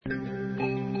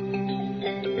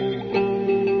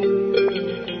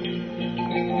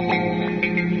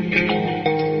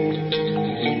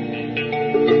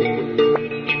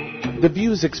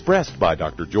views expressed by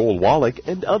Dr. Joel Wallach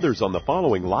and others on the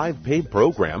following live paid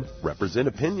program represent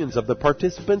opinions of the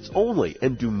participants only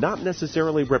and do not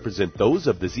necessarily represent those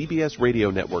of the ZBS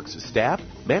Radio Network's staff,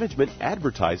 management,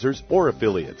 advertisers, or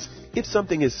affiliates. If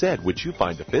something is said which you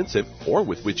find offensive or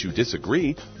with which you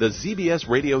disagree, the ZBS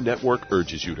Radio Network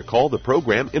urges you to call the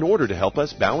program in order to help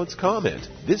us balance comment.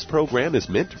 This program is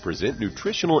meant to present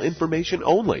nutritional information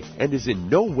only and is in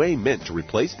no way meant to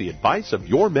replace the advice of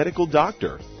your medical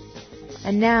doctor.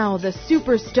 And now, the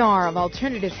superstar of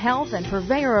alternative health and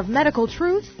purveyor of medical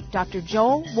truth, Dr.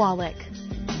 Joel Wallach.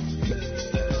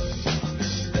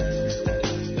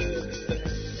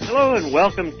 Hello and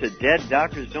welcome to Dead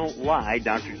Doctors Don't Lie.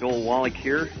 Dr. Joel Wallach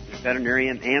here,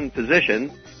 veterinarian and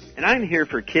physician. And I'm here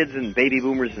for kids and baby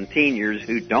boomers and seniors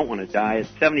who don't want to die at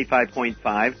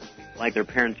 75.5 like their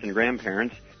parents and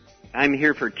grandparents. I'm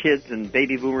here for kids and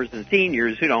baby boomers and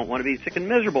seniors who don't want to be sick and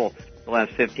miserable the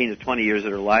last 15 to 20 years of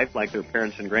their life like their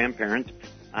parents and grandparents.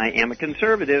 I am a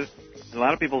conservative. A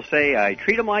lot of people say I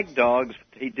treat them like dogs,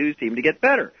 but they do seem to get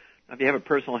better. Now, if you have a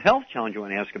personal health challenge you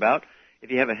want to ask about, if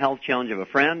you have a health challenge of a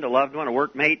friend, a loved one, a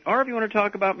workmate, or if you want to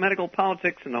talk about medical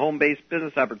politics and the home-based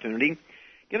business opportunity,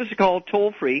 give us a call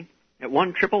toll-free at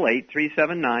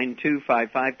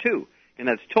 1-888-379-2552. And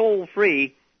that's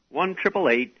toll-free,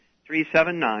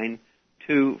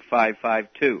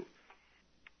 1-888-379-2552.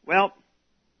 Well,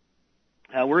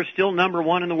 we're still number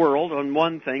one in the world on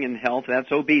one thing in health, that's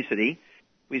obesity.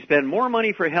 We spend more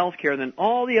money for health care than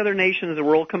all the other nations of the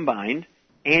world combined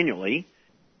annually.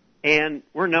 And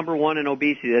we're number one in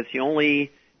obesity. That's the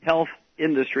only health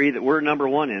industry that we're number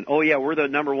one in. Oh, yeah, we're the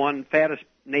number one fattest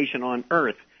nation on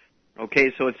earth.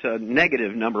 Okay, so it's a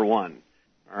negative number one.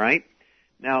 All right?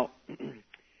 Now,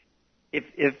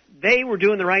 if they were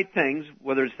doing the right things,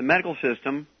 whether it's the medical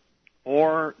system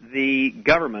or the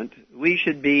government, we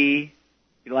should be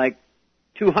like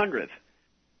 200th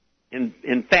in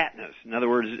fatness. In other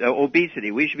words, obesity.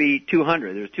 We should be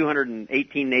 200. There's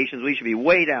 218 nations. We should be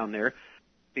way down there,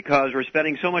 because we're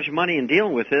spending so much money in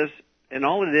dealing with this, and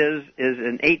all it is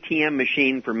an ATM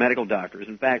machine for medical doctors.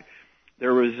 In fact,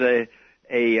 there was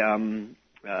a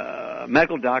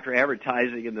medical doctor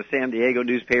advertising in the San Diego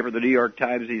newspaper, the New York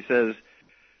Times. He says,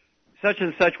 such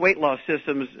and such weight loss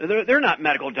systems, they're not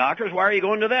medical doctors. Why are you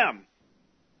going to them?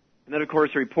 And then, of course,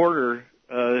 a reporter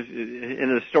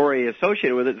in a story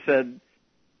associated with it said,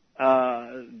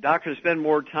 doctors spend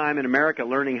more time in America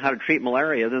learning how to treat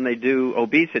malaria than they do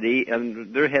obesity,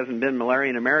 and there hasn't been malaria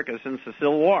in America since the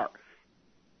Civil War.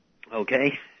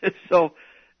 Okay? So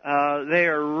they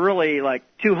are really like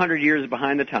 200 years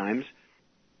behind the times.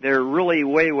 They're really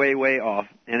way, way, way off.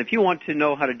 And if you want to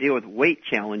know how to deal with weight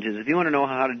challenges, if you want to know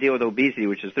how to deal with obesity,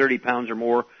 which is 30 pounds or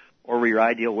more, or your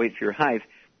ideal weight for your height,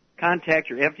 contact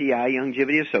your FDI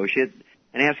Longevity Associate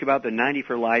and ask about the 90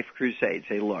 for Life Crusade.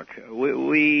 Say, look,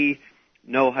 we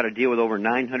know how to deal with over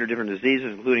 900 different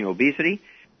diseases, including obesity.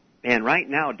 And right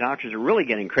now, doctors are really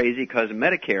getting crazy because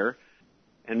Medicare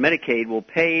and Medicaid will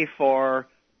pay for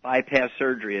bypass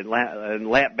surgery and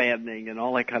lap banding and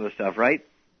all that kind of stuff, right?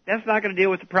 That's not going to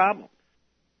deal with the problem.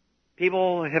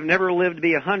 People have never lived to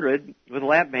be 100 with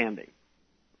lap banding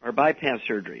or bypass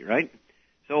surgery, right?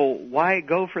 So why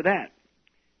go for that?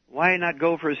 Why not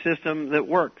go for a system that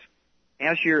works?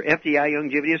 Ask your FDI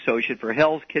Longevity Associate for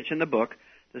Hell's Kitchen, the book.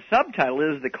 The subtitle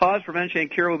is The Cause, Prevention,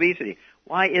 and Cure of Obesity.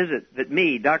 Why is it that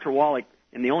me, Dr. Wallach,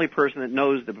 am the only person that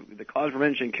knows the cause,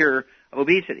 prevention, and cure of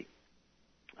obesity?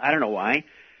 I don't know why,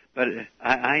 but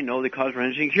I know the cause,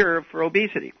 prevention, and cure for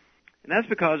obesity. And that's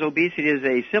because obesity is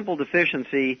a simple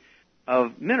deficiency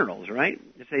of minerals, right?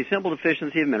 It's a simple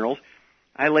deficiency of minerals.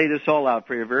 I lay this all out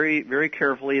for you very, very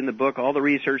carefully in the book, all the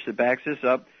research that backs this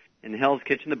up in Hell's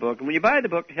Kitchen, the book. And when you buy the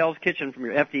book, Hell's Kitchen, from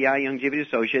your FDI Longevity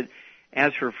Associate,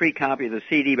 ask for a free copy of the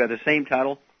CD by the same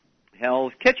title,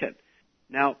 Hell's Kitchen.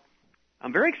 Now,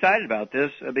 I'm very excited about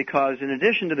this because in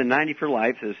addition to the 90 for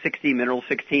Life, the 60 minerals,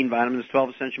 16 vitamins,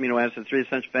 12 essential amino acids, 3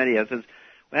 essential fatty acids,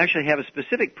 we actually have a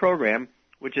specific program,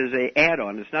 which is an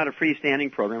add-on. It's not a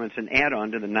freestanding program. It's an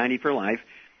add-on to the 90 for Life,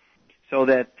 so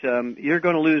that you're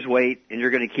going to lose weight and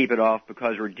you're going to keep it off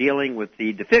because we're dealing with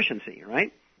the deficiency,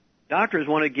 right? Doctors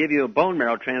want to give you a bone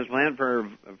marrow transplant for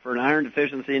an iron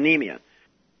deficiency anemia.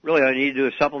 Really, all you need to do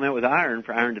is supplement with iron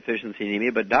for iron deficiency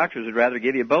anemia, but doctors would rather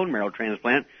give you a bone marrow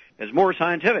transplant. It's more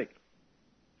scientific,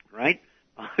 right?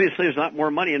 Obviously, there's not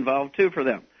more money involved, too, for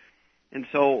them. And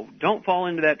so don't fall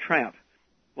into that trap.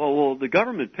 Well, the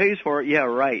government pays for it. Yeah,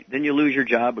 right. Then you lose your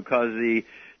job because the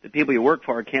people you work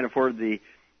for can't afford the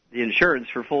insurance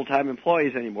for full-time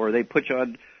employees anymore. They put you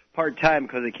on part-time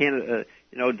because they can't,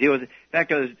 deal with it. In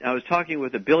fact, I was talking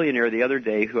with a billionaire the other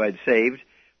day who I'd saved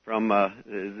from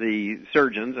the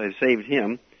surgeons. I saved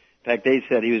him. In fact, they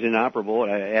said he was inoperable,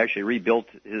 and I actually rebuilt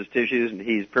his tissues, and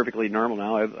he's perfectly normal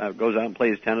now. I goes out and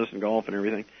plays tennis and golf and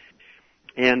everything.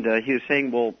 And he was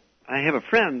saying, well, I have a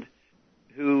friend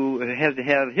who has to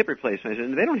have hip replacement. I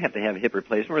said, they don't have to have a hip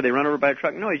replacement, or they run over by a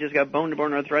truck. No, he's just got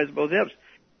bone-to-bone arthritis in both hips.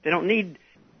 They don't need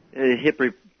hip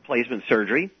replacement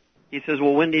surgery. He says,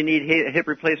 well, when do you need hip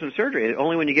replacement surgery?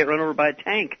 Only when you get run over by a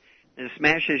tank and it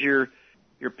smashes your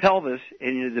pelvis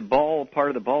and the part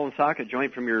of the ball and socket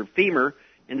joint from your femur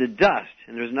into dust,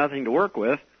 and there's nothing to work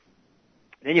with.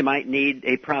 Then you might need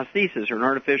a prosthesis or an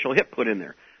artificial hip put in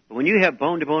there. But when you have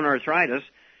bone-to-bone arthritis,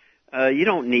 you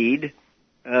don't need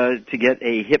to get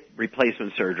a hip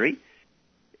replacement surgery.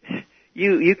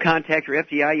 You contact your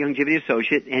FDI Youngevity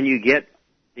associate, and you get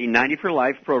the 90 for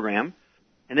Life program,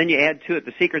 and then you add to it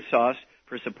the secret sauce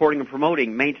for supporting and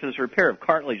promoting maintenance and repair of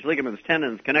cartilage, ligaments,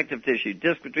 tendons, connective tissue,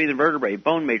 disc between the vertebrae,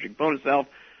 bone matrix, bone itself,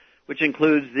 which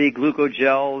includes the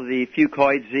glucogel, the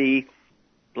Fucoid Z,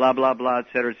 blah, blah, blah, et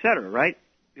cetera, right?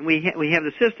 And we have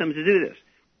the system to do this.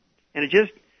 And it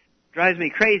just drives me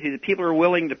crazy that people are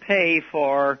willing to pay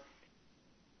for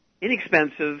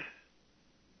inexpensive,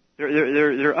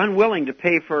 they're unwilling to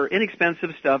pay for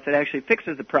inexpensive stuff that actually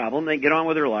fixes the problem. They get on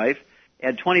with their life,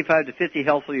 add 25 to 50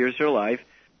 healthful years to their life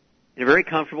in a very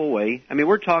comfortable way. I mean,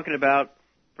 we're talking about,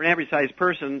 for an average-sized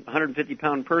person,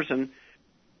 150-pound person,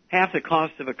 half the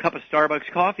cost of a cup of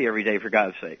Starbucks coffee every day, for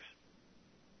God's sakes.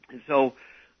 And so,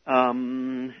 what are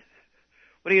you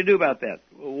going to do about that?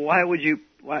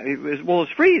 Well,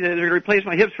 it's free. They're going to replace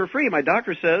my hips for free. My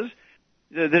doctor says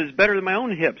that it's better than my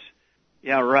own hips.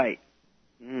 Yeah, right.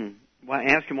 Why,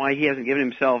 ask him why he hasn't given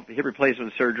himself hip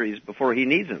replacement surgeries before he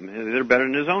needs them. They're better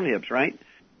than his own hips, right?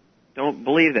 Don't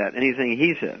believe that, anything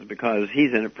he says, because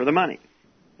he's in it for the money.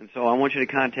 And so I want you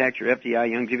to contact your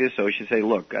FDI Youngevity associate and say,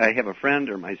 look, I have a friend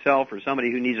or myself or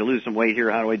somebody who needs to lose some weight here.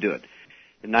 How do I do it?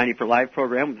 The 90 for Life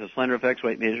program with the Slender Effects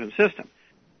Weight Management System.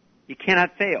 You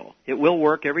cannot fail. It will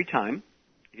work every time.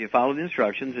 If you follow the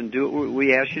instructions and do what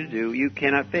we ask you to do, you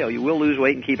cannot fail. You will lose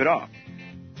weight and keep it off.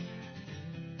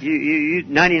 You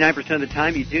 99% of the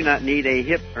time, you do not need a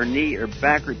hip or knee or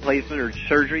back replacement or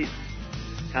surgery.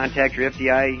 Contact your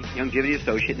FDI Youngevity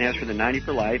associate and ask for the 90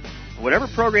 for Life, or whatever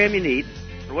program you need,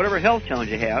 or whatever health challenge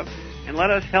you have, and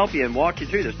let us help you and walk you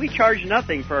through this. We charge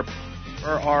nothing for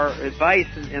our advice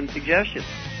and suggestions.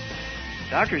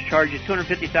 Doctors charge you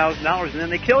 $250,000 and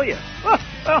then they kill you. Well,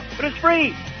 but it's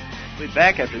free. We'll be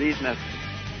back after these messages.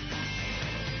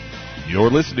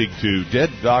 You're listening to Dead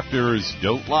Doctors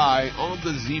Don't Lie on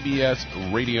the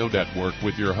ZBS Radio Network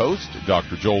with your host,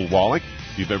 Dr. Joel Wallach.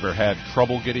 If you've ever had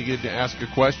trouble getting in to ask a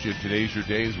question, today's your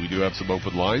day, as we do have some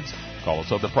open lines. Call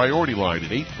us on the priority line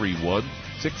at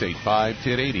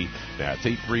 831-685-1080. That's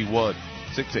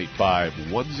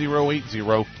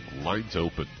 831-685-1080. Lines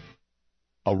open.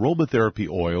 Aromatherapy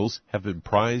oils have been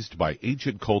prized by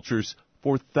ancient cultures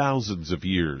for thousands of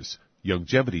years.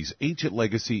 Youngevity's ancient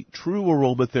legacy, True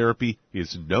Aromatherapy,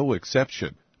 is no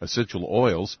exception. Essential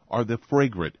oils are the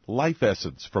fragrant life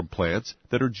essence from plants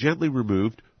that are gently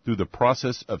removed through the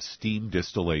process of steam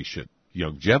distillation.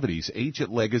 Youngevity's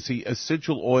ancient legacy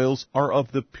essential oils are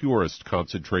of the purest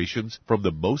concentrations from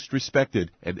the most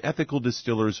respected and ethical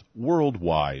distillers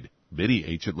worldwide. Many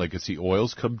ancient legacy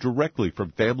oils come directly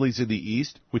from families in the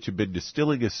East which have been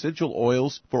distilling essential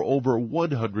oils for over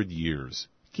 100 years.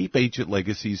 Keep Ancient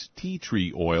Legacy's tea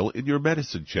tree oil in your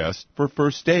medicine chest for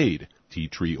first aid. Tea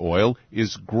tree oil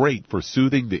is great for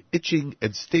soothing the itching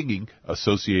and stinging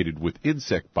associated with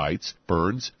insect bites,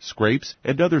 burns, scrapes,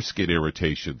 and other skin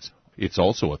irritations. It's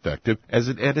also effective as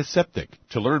an antiseptic.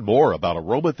 To learn more about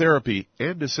aromatherapy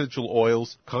and essential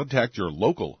oils, contact your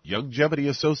local Youngevity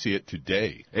associate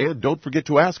today. And don't forget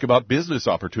to ask about business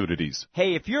opportunities.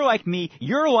 Hey, if you're like me,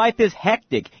 your life is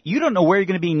hectic. You don't know where you're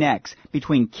going to be next.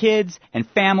 Between kids and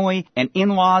family and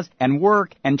in-laws and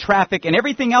work and traffic and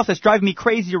everything else that's driving me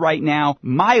crazy right now,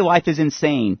 my life is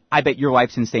insane. I bet your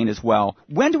life's insane as well.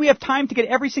 When do we have time to get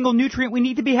every single nutrient we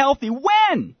need to be healthy?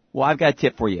 When? Well, I've got a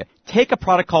tip for you. Take a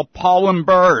product called Pollen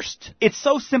Burst. It's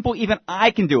so simple, even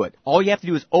I can do it. All you have to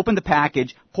do is open the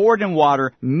package, pour it in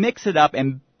water, mix it up,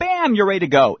 and bam, you're ready to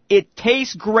go. It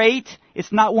tastes great.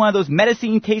 It's not one of those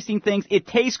medicine-tasting things. It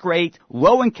tastes great,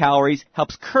 low in calories,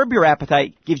 helps curb your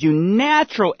appetite, gives you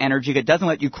natural energy that doesn't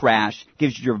let you crash,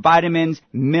 gives you your vitamins,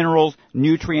 minerals,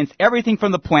 nutrients, everything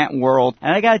from the plant world.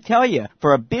 And I got to tell you,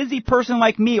 for a busy person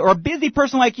like me or a busy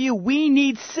person like you, we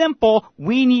need simple,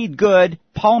 we need good.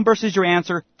 Pollen Burst is your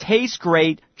answer. Tastes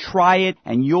great. Try it,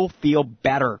 and you'll feel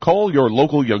better. Call your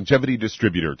local Youngevity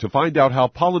distributor to find out how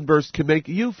Pollen Burst can make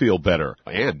you feel better.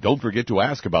 And don't forget to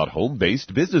ask about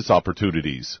home-based business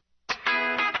opportunities.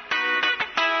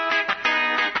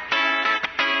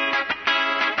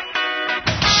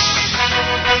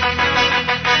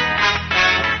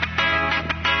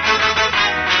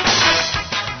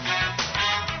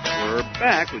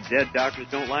 back with Dead Doctors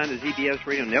Don't Lie on the ZBS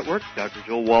Radio Network. Dr.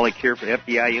 Joel Wallach here for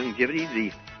FDI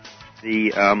Longevity,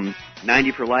 the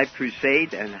 90 for Life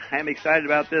Crusade, and I'm excited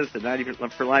about this, the 90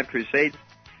 for Life Crusade.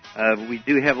 We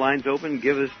do have lines open.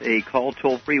 Give us a call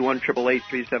toll-free,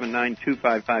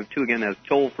 1-888-379-2552. Again, that's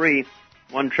toll-free,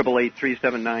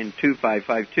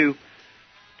 1-888-379-2552.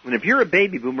 And if you're a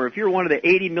baby boomer, if you're one of the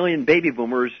 80 million baby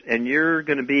boomers, and you're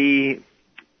going to be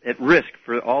at risk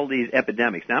for all these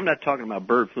epidemics. Now, I'm not talking about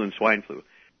bird flu and swine flu.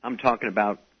 I'm talking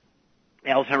about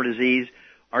Alzheimer's disease,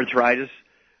 arthritis.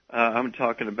 I'm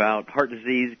talking about heart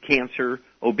disease, cancer,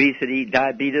 obesity,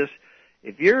 diabetes.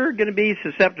 If you're going to be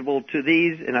susceptible to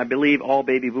these, and I believe all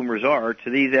baby boomers are, to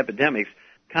these epidemics,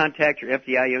 contact your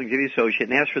FDI Longevity Associate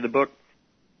and ask for the book,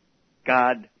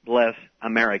 God Bless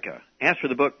America. Ask for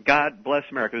the book, God Bless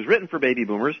America. It was written for baby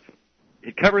boomers.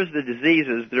 It covers the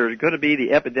diseases that are going to be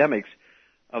the epidemics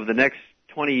of the next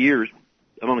 20 years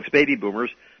amongst baby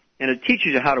boomers, and it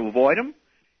teaches you how to avoid them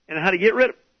and how to get rid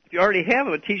of them. If you already have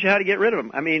them, it teaches you how to get rid of them.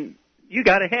 I mean, you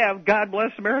got to have God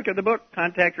Bless America, the book.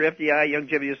 Contact your FDI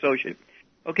Longevity Associate.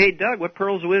 Okay, Doug, what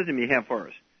pearls of wisdom do you have for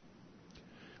us?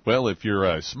 Well, if you're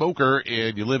a smoker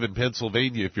and you live in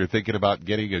Pennsylvania, if you're thinking about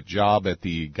getting a job at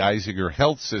the Geisinger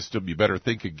Health System, you better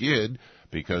think again,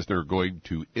 because they're going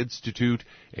to institute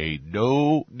a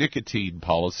no nicotine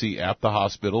policy at the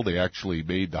hospital. They actually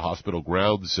made the hospital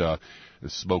grounds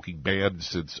smoking banned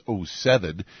since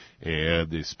 2007,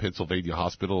 and this Pennsylvania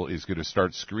hospital is going to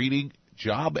start screening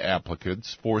job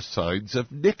applicants for signs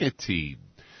of nicotine.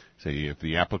 Say if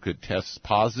the applicant tests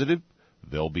positive,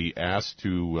 they'll be asked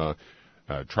to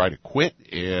try to quit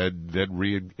and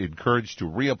then encouraged to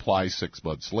reapply 6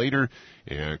 months later.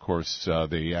 And, of course,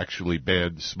 they actually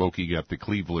banned smoking at the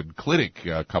Cleveland Clinic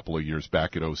a couple of years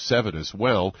back in 2007 as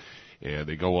well. And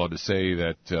they go on to say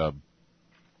that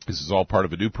this is all part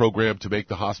of a new program to make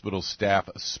the hospital staff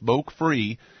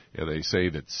smoke-free. And they say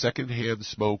that secondhand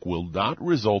smoke will not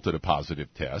result in a positive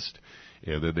test.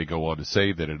 And then they go on to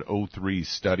say that an 2003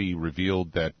 study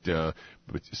revealed that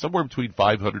somewhere between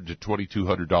 $500 to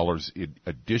 $2,200 in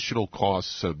additional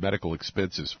costs of medical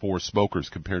expenses for smokers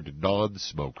compared to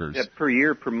non-smokers. Is that per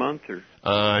year, per month? Or?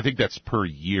 I think that's per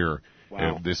year.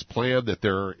 Wow. And this plan that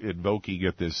they're invoking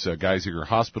at this Geisinger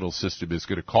hospital system is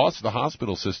going to cost the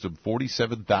hospital system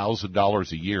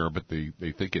 $47,000 a year, but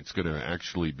they think it's going to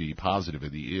actually be positive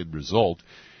in the end result.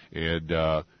 And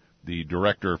the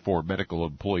director for medical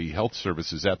employee health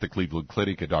services at the Cleveland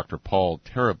Clinic, Dr. Paul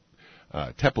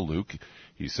Tepeluk,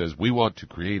 he says, we want to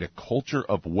create a culture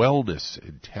of wellness,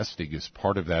 and testing is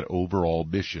part of that overall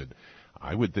mission.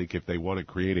 I would think if they want to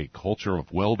create a culture of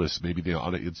wellness, maybe they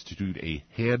ought to institute a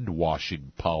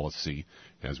hand-washing policy,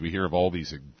 as we hear of all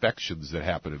these infections that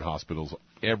happen in hospitals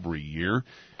every year,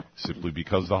 simply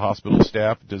because the hospital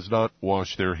staff does not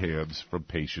wash their hands from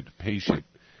patient to patient.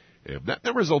 And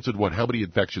that results in what? How many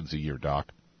infections a year,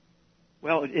 Doc?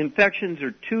 Well, infections are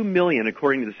 2 million,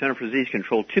 according to the Center for Disease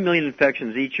Control, 2 million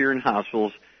infections each year in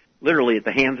hospitals, literally at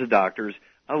the hands of doctors,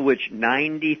 of which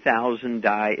 90,000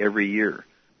 die every year.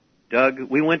 Doug,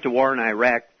 we went to war in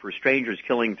Iraq for strangers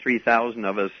killing 3,000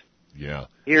 of us. Yeah.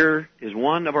 Here is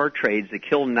one of our trades that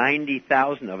kill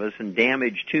 90,000 of us and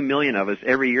damage 2 million of us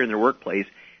every year in their workplace.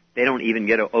 They don't even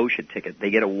get an OSHA ticket. They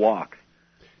get a walk.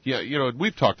 Yeah, you know,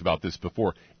 we've talked about this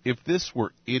before. If this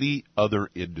were any other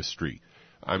industry,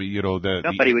 I mean, you know,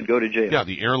 somebody would go to jail. Yeah,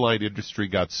 the airline industry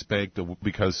got spanked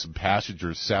because some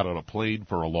passengers sat on a plane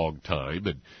for a long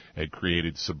time and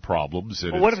created some problems.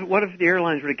 And well, what if the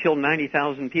airlines were to kill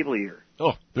 90,000 people a year?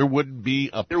 Oh, there wouldn't be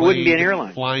a there wouldn't be an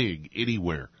airline flying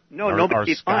anywhere. No, nobody would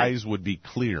be flying. Our skies would be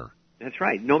clear. That's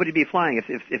right. Nobody would be flying.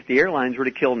 If the airlines were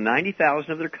to kill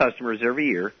 90,000 of their customers every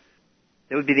year,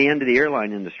 that would be the end of the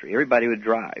airline industry. Everybody would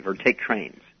drive or take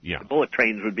trains. Yeah. The bullet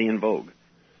trains would be in vogue.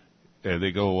 And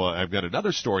they go, I've got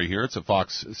another story here. It's a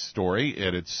Fox story,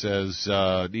 and it says,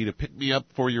 need a pick-me-up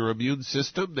for your immune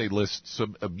system. They list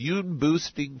some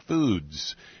immune-boosting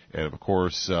foods. And, of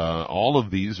course, all of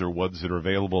these are ones that are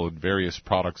available in various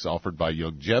products offered by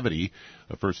Longevity,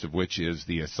 the first of which is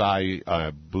the Acai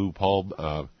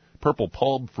purple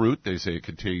palm fruit. They say it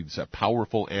contains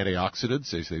powerful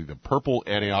antioxidants. They say the purple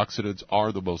antioxidants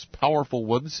are the most powerful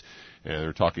ones, and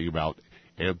they're talking about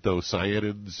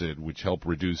anthocyanins, which help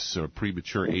reduce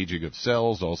premature aging of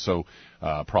cells, also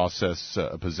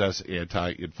possess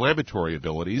anti-inflammatory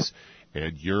abilities.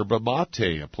 And yerba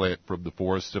mate, a plant from the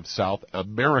forests of South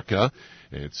America.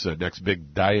 Its next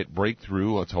big diet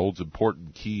breakthrough. It holds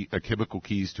important chemical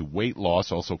keys to weight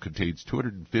loss. Also contains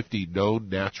 250 known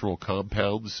natural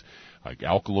compounds like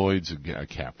alkaloids and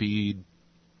caffeine.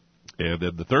 And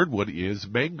then the third one is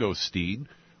mangosteen,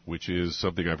 which is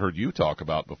something I've heard you talk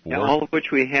about before. Yeah, all of which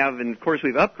we have, and of course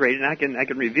we've upgraded, and I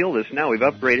can reveal this now. We've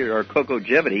upgraded our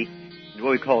Cocogevity to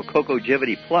what we call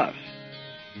Cocogevity Plus.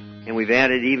 And we've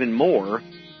added even more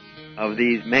of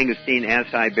these mangosteen,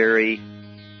 acai berry,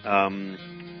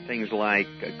 things like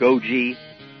goji,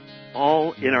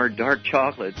 all in our dark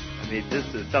chocolate. I mean, this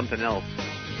is something else.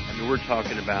 I mean, we're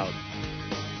talking about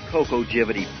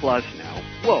Cocogevity Plus now.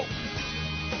 Whoa.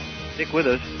 Stick with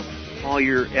us. Call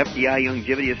your FDI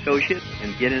Youngevity associate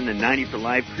and get in the 90 for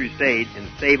Life crusade and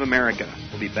save America.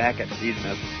 We'll be back after these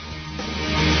messages.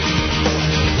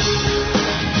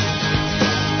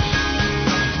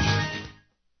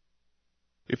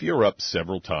 If you're up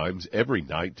several times every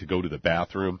night to go to the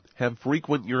bathroom, have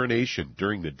frequent urination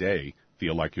during the day,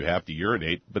 feel like you have to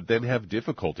urinate but then have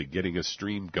difficulty getting a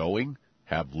stream going,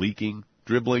 have leaking,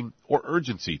 dribbling, or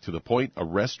urgency to the point a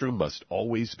restroom must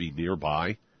always be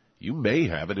nearby, you may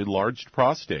have an enlarged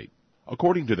prostate.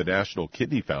 According to the National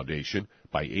Kidney Foundation,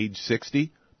 by age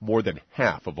 60, more than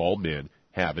half of all men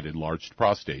have an enlarged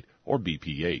prostate, or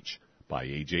BPH. By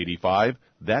age 85,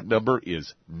 that number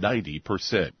is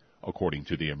 90%, according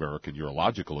to the American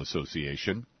Urological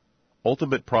Association.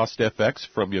 Ultimate ProstFX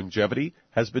from Youngevity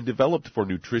has been developed for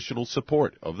nutritional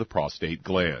support of the prostate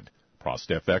gland.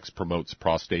 ProstFX promotes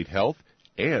prostate health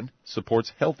and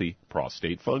supports healthy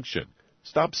prostate function.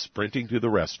 Stop sprinting to the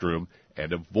restroom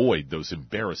and avoid those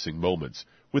embarrassing moments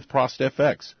with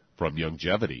ProstFX from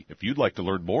Youngevity. If you'd like to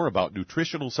learn more about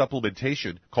nutritional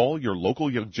supplementation, call your local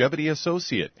Youngevity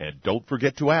associate, and don't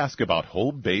forget to ask about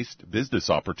home-based business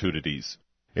opportunities.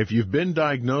 If you've been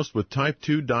diagnosed with type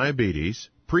 2 diabetes,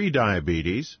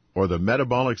 prediabetes, or the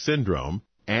metabolic syndrome,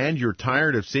 and you're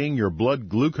tired of seeing your blood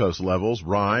glucose levels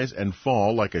rise and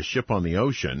fall like a ship on the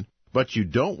ocean, but you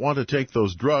don't want to take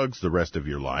those drugs the rest of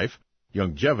your life,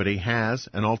 Youngevity has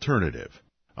an alternative.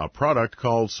 A product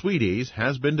called Sweeties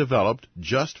has been developed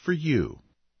just for you.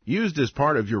 Used as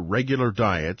part of your regular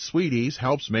diet, Sweeties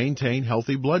helps maintain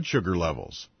healthy blood sugar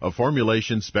levels, a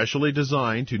formulation specially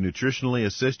designed to nutritionally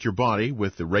assist your body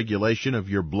with the regulation of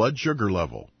your blood sugar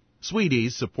level.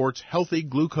 Sweeties supports healthy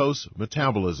glucose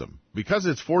metabolism because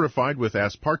it's fortified with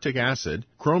aspartic acid,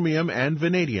 chromium, and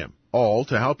vanadium, all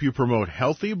to help you promote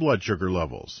healthy blood sugar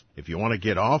levels. If you want to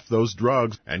get off those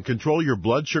drugs and control your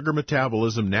blood sugar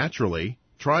metabolism naturally,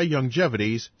 try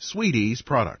Youngevity's Sweeties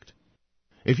product.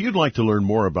 If you'd like to learn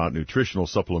more about nutritional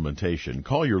supplementation,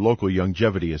 call your local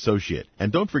Youngevity associate,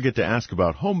 and don't forget to ask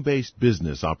about home-based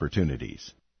business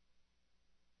opportunities.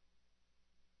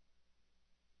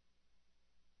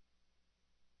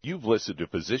 You've listened to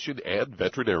physician and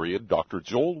veterinarian Dr.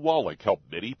 Joel Wallach help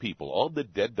many people on the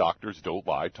Dead Doctors Don't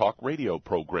Lie talk radio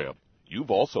program. You've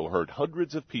also heard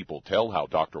hundreds of people tell how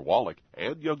Dr. Wallach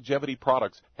and Youngevity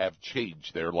products have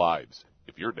changed their lives.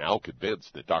 If you're now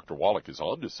convinced that Dr. Wallach is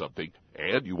onto something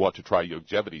and you want to try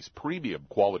Youngevity's premium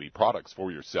quality products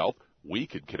for yourself, we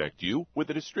can connect you with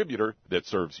a distributor that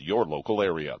serves your local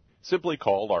area. Simply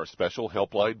call our special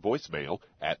helpline voicemail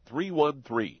at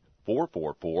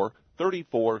 313-444-3463.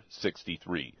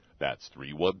 That's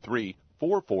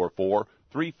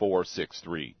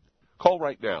 313-444-3463. Call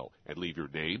right now and leave your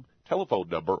name, telephone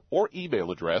number, or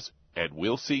email address, and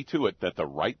we'll see to it that the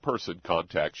right person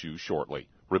contacts you shortly.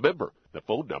 Remember, the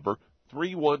phone number,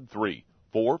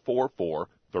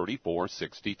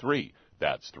 313-444-3463.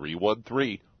 That's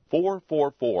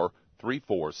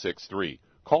 313-444-3463.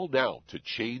 Call now to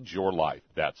change your life.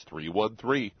 That's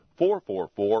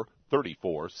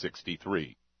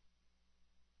 313-444-3463.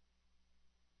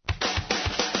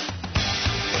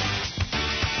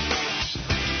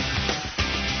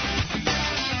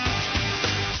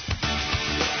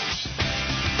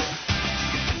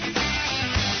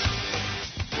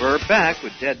 We're back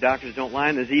with Dead Doctors Don't Lie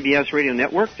on the ZBS Radio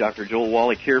Network. Dr. Joel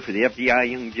Wallach here for the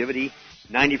FDI Youngevity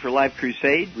 90 for Life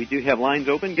Crusade. We do have lines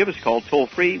open. Give us a call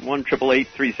toll-free,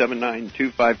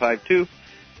 1-888-379-2552.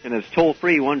 And it's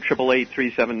toll-free,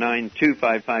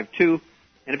 1-888-379-2552.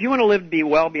 And if you want to live to be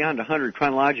well beyond 100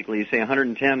 chronologically, say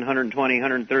 110, 120,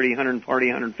 130, 140,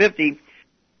 150,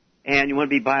 and you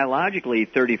want to be biologically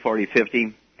 30, 40,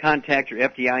 50, contact your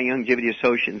FDI Youngevity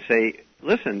associate and say,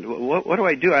 listen, what do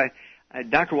I do?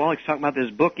 Dr. Wallach's talking about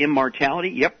this book,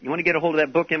 Immortality. Yep, you want to get a hold of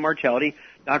that book, Immortality.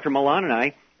 Dr. Milan and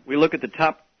I, we look at the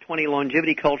top 20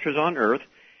 longevity cultures on Earth,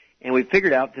 and we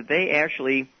figured out that they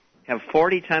actually have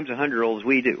 40 times 100-year-olds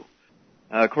we do.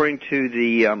 According to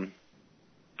the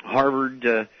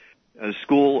Harvard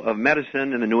School of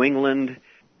Medicine and the New England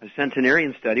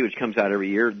Centenarian Study, which comes out every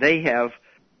year, they have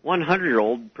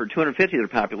 100-year-old per 250 of their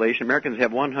population. Americans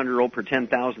have 100-year-old per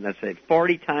 10,000. That's a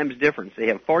 40 times difference. They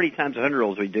have 40 times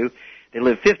 100-year-olds we do. They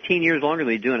live 15 years longer than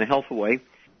we do in a healthful way.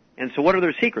 And so what are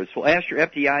their secrets? Well, ask your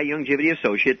FDI Longevity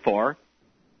Associate for,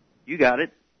 you got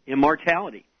it,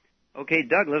 immortality. Okay,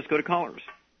 Doug, let's go to callers.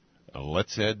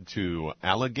 Let's head to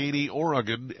Allegheny,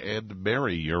 Oregon, and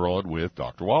Mary, you're on with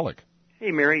Dr. Wallach.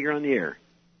 Hey, Mary, you're on the air.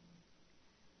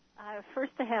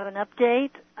 First, I have an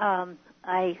update. I'm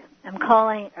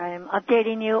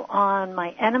updating you on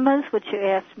my enemas, which you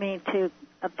asked me to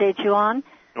update you on.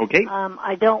 Okay.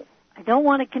 I don't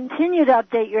want to continue to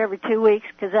update you every 2 weeks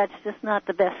because that's just not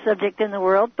the best subject in the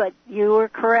world, but you were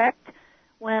correct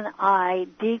when I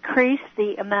decreased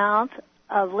the amount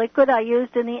of liquid I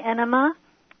used in the enema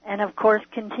and, of course,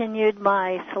 continued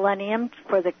my selenium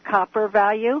for the copper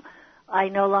value. I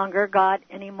no longer got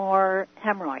any more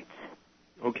hemorrhoids.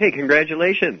 Okay,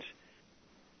 congratulations.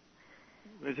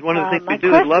 It's one of the things we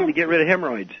do is love to get rid of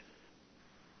hemorrhoids.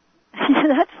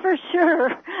 That's for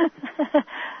sure.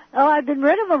 I've been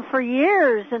rid of them for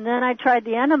years, and then I tried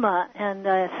the enema, and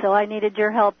so I needed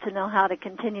your help to know how to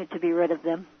continue to be rid of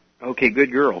them. Okay,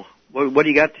 good girl. What do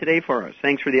you got today for us?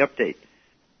 Thanks for the update.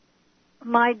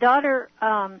 My daughter,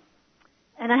 and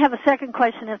I have a second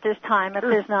question if there's time. If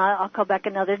there's not, I'll call back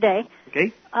another day.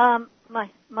 Okay.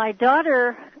 My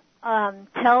daughter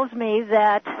tells me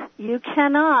that you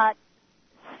cannot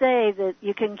say that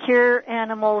you can cure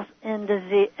animals in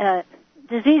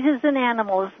diseases in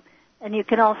animals, and you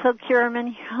can also cure them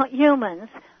in humans.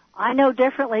 I know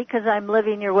differently because I'm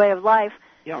living your way of life.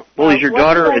 Yeah. Well, is your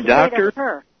daughter a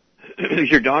doctor? Is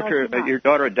your daughter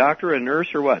a doctor, a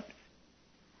nurse, or what?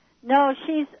 No,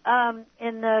 she's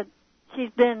she's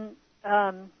been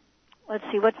let's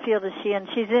see, what field is she in?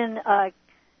 She's in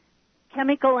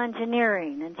chemical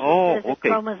engineering, and she says the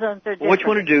chromosomes are different. Well, what you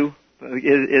want to do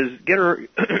is get her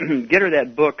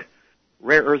that book,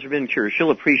 Rare Earths Forbidden Cures.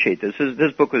 She'll appreciate this.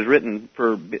 This book was written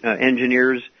for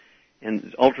engineers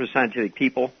and ultra-scientific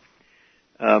people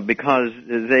because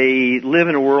they live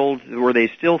in a world where they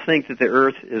still think that the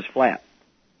Earth is flat.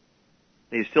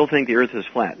 They still think the Earth is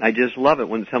flat. I just love it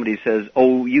when somebody says,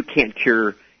 oh, you can't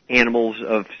cure animals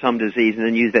of some disease and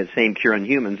then use that same cure on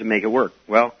humans and make it work.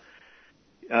 Well,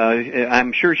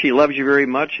 I'm sure she loves you very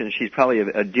much, and she's probably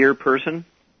a dear person,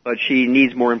 but she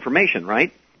needs more information,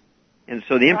 right? And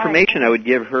so the information I would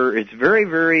give her, it's very,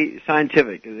 very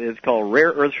scientific. It's called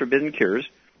Rare Earths Forbidden Cures.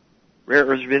 Rare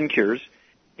Earths Forbidden Cures.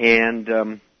 And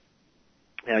you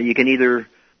can either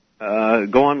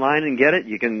go online and get it.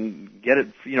 You can get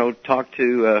it, talk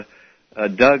to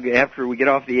Doug after we get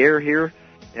off the air here,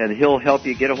 and he'll help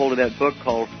you get a hold of that book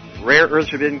called Rare Earths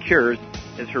Forbidden Cures.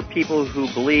 It's for people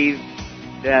who believe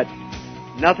that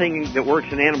nothing that works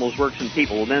in animals works in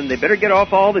people. Well, then they better get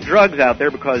off all the drugs out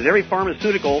there, because every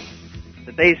pharmaceutical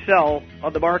that they sell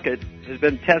on the market has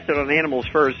been tested on animals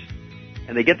first,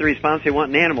 and they get the response they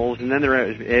want in animals, and then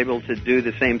they're able to do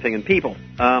the same thing in people.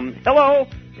 Hello!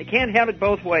 They can't have it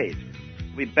both ways.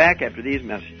 We'll be back after these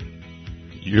messages.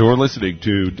 You're listening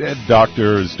to Dead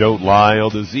Doctors Don't Lie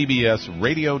on the ZBS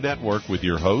Radio Network with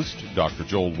your host, Dr.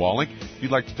 Joel Wallach. If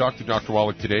you'd like to talk to Dr.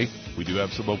 Wallach today, we do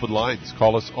have some open lines.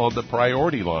 Call us on the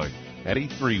priority line at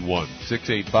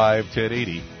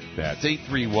 831-685-1080. That's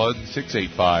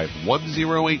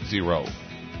 831-685-1080.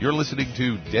 You're listening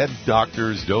to Dead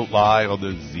Doctors Don't Lie on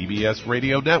the ZBS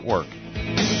Radio Network.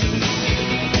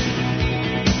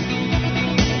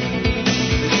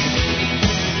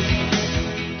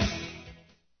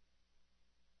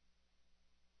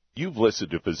 You've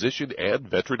listened to physician and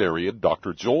veterinarian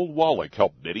Dr. Joel Wallach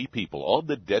help many people on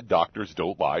the Dead Doctors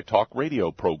Don't Lie talk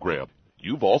radio program.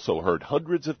 You've also heard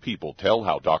hundreds of people tell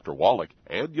how Dr. Wallach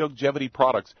and Longevity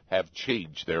products have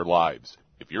changed their lives.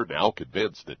 If you're now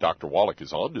convinced that Dr. Wallach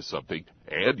is onto something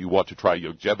and you want to try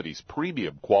Longevity's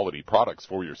premium quality products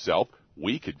for yourself,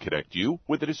 we can connect you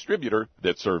with a distributor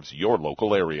that serves your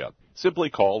local area. Simply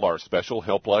call our special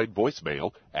helpline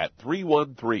voicemail at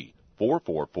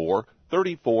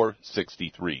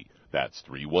 313-444-3463. That's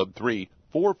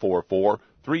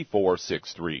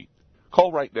 313-444-3463.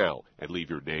 Call right now and leave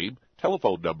your name,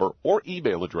 telephone number, or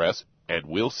email address, and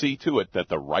we'll see to it that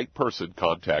the right person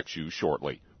contacts you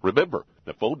shortly. Remember,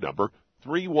 the phone number,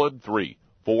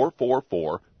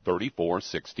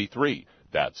 313-444-3463.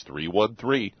 That's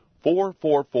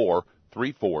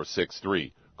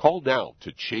 313-444-3463. Call now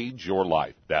to change your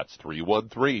life. That's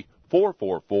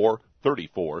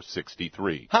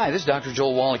 313-444-3463. Hi, this is Dr.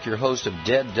 Joel Wallach, your host of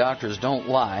Dead Doctors Don't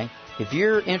Lie. If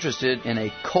you're interested in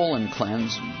a colon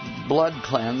cleanse, blood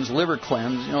cleanse, liver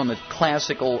cleanse, in the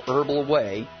classical herbal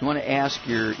way, you want to ask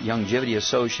your Longevity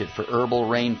associate for Herbal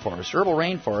Rainforest. Herbal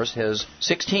Rainforest has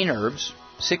 16 herbs,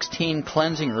 16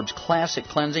 cleansing herbs, classic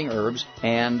cleansing herbs,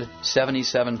 and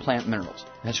 77 plant minerals.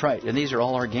 That's right, and these are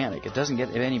all organic. It doesn't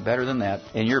get any better than that.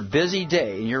 In your busy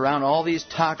day, and you're around all these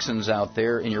toxins out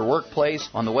there, in your workplace,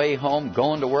 on the way home,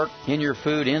 going to work, in your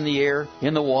food, in the air,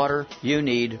 in the water, you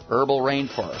need Herbal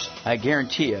Rainforest. I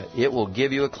guarantee you, it will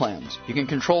give you a cleanse. You can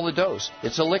control the dose.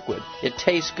 It's a liquid. It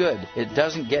tastes good. It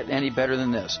doesn't get any better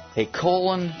than this. A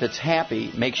colon that's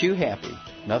happy makes you happy.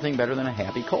 Nothing better than a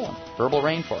happy colon. Herbal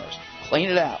Rainforest. Clean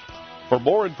it out. For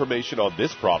more information on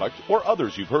this product or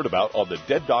others you've heard about on the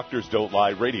Dead Doctors Don't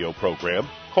Lie radio program,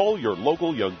 call your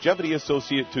local Youngevity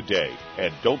associate today.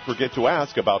 And don't forget to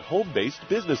ask about home-based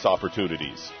business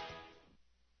opportunities.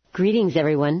 Greetings,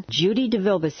 everyone. Judy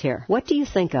DeVilbus here. What do you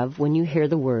think of when you hear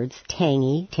the words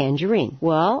tangy tangerine?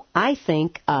 Well, I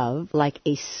think of like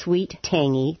a sweet,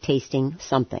 tangy tasting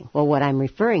something. Well, what I'm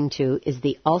referring to is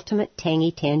the Ultimate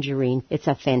Tangy Tangerine. It's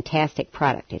a fantastic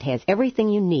product. It has everything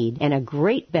you need, and a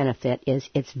great benefit is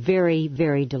it's very,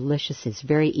 very delicious. It's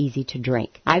very easy to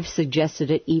drink. I've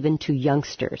suggested it even to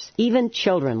youngsters. Even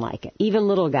children like it. Even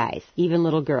little guys. Even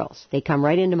little girls. They come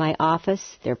right into my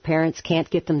office. Their parents can't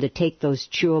get them to take those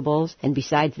chewables, and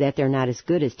besides that, they're not as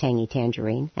good as Tangy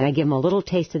Tangerine. And I give them a little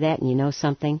taste of that, and you know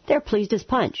something? They're pleased as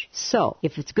punch. So,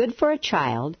 if it's good for a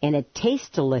child and it tastes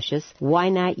delicious, why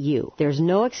not you? There's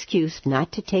no excuse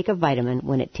not to take a vitamin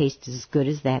when it tastes as good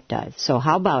as that does. So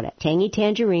how about it? Tangy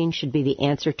Tangerine should be the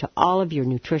answer to all of your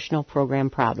nutritional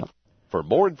program problems. For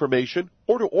more information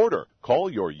or to order,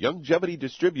 call your Youngevity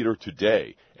distributor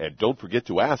today. And don't forget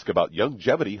to ask about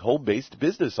Youngevity home-based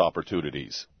business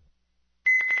opportunities.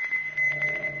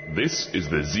 This is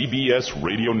the ZBS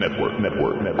Radio Network.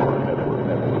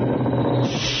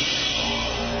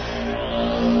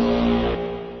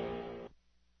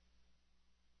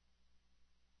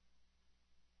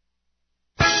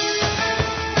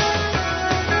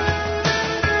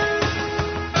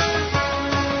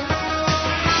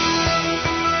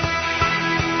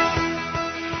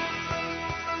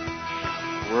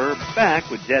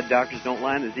 Back with Dead Doctors Don't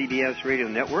Lie on the ZBS Radio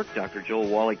Network. Dr. Joel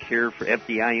Wallach here for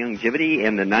FDI Youngevity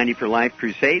and the 90 for Life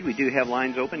Crusade. We do have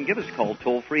lines open. Give us a call,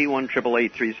 toll-free,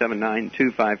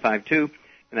 1-888-379-2552. And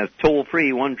that's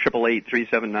toll-free,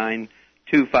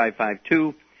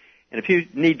 1-888-379-2552. And if you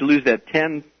need to lose that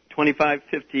 10, 25,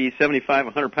 50, 75,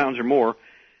 100 pounds or more,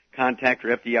 contact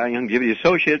your FDI Youngevity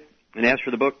associate and ask for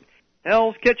the book,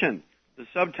 Hell's Kitchen. The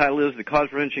subtitle is The Cause,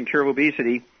 Prevention, Cure of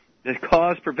Obesity. The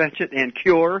Cause, Prevention, and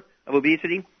Cure of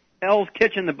Obesity. Hell's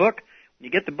Kitchen, the book. When you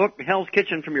get the book, Hell's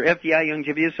Kitchen, from your FDI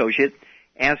Youngevity associate,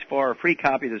 ask for a free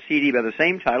copy of the CD by the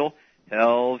same title,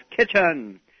 Hell's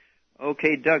Kitchen.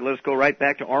 Okay, Doug, let's go right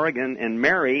back to Oregon. And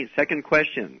Mary, second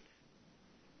question.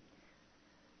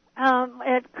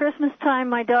 At Christmas time,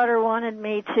 my daughter wanted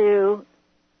me to,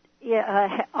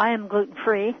 I am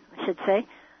gluten-free, I should say.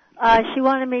 She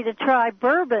wanted me to try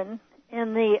bourbon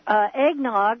in the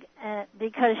eggnog,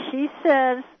 because she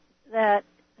says that,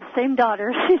 same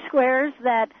daughter, she swears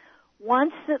that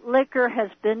once that liquor has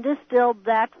been distilled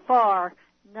that far,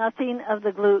 nothing of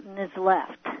the gluten is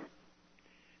left.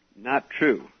 Not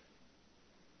true.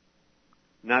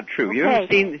 Not true.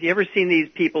 Okay. You ever seen these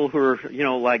people who are,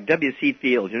 like W.C.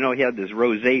 Fields? He had this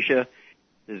rosacea,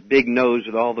 this big nose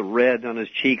with all the red on his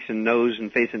cheeks and nose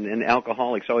and face, and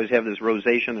alcoholics always have this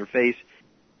rosacea on their face.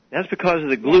 That's because of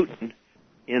the gluten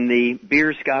in the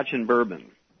beer, scotch, and bourbon.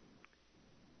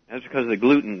 That's because of the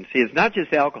gluten. See, it's not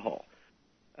just alcohol.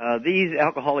 These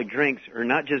alcoholic drinks are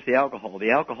not just the alcohol.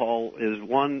 The alcohol is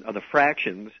one of the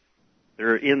fractions that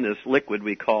are in this liquid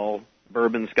we call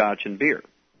bourbon, scotch, and beer.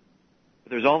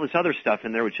 But there's all this other stuff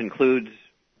in there which includes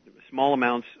small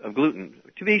amounts of gluten.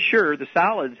 To be sure, the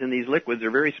solids in these liquids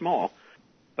are very small,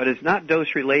 but it's not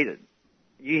dose-related.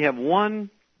 You have one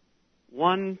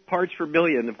parts per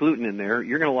billion of gluten in there,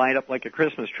 you're going to light up like a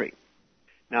Christmas tree.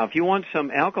 Now, if you want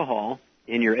some alcohol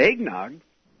in your eggnog,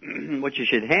 what you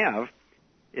should have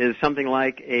is something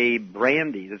like a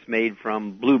brandy that's made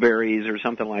from blueberries or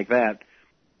something like that,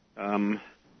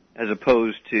 as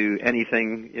opposed to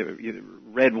anything.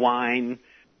 Red wine,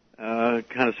 kind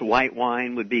of white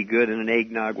wine would be good in an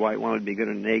eggnog. White wine would be good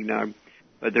in an eggnog.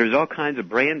 But there's all kinds of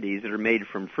brandies that are made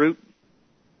from fruit.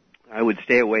 I would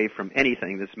stay away from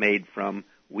anything that's made from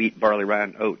wheat, barley, rye,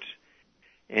 and oats.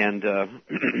 And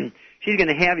she's going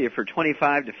to have you for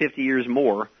 25 to 50 years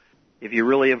more if you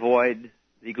really avoid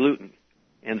the gluten.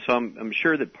 And so I'm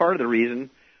sure that part of the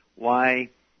reason why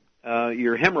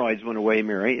your hemorrhoids went away,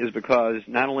 Mary, is because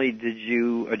not only did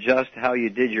you adjust how you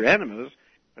did your enemas,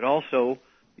 but also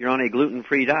you're on a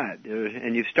gluten-free diet,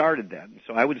 and you started that.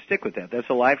 So I would stick with that. That's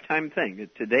a lifetime thing.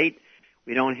 To date,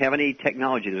 we don't have any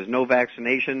technology. There's no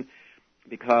vaccination.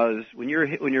 because when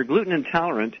you're gluten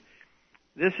intolerant,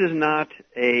 this is not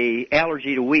a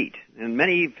allergy to wheat. And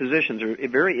many physicians are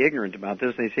very ignorant about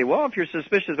this. They say, well, if you're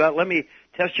suspicious about it, let me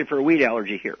test you for a wheat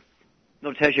allergy here.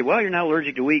 They'll test you, well, you're not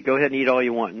allergic to wheat, go ahead and eat all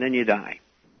you want, and then you die.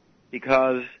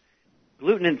 Because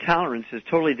gluten intolerance is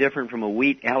totally different from a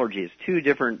wheat allergy. It's two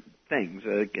different things.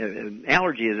 An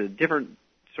allergy is a different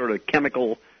sort of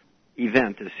chemical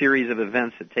event, a series of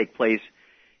events that take place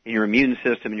in your immune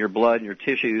system, in your blood, in your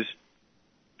tissues,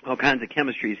 all kinds of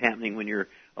chemistries happening when you're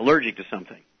allergic to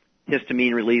something.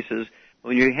 Histamine releases.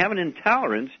 When you have an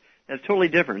intolerance, that's totally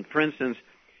different. For instance,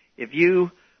 if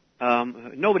you,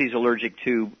 nobody's allergic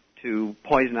to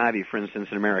poison ivy, for instance,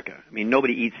 in America. I mean,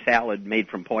 nobody eats salad made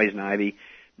from poison ivy.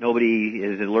 Nobody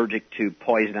is allergic to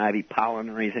poison ivy pollen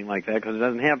or anything like that because it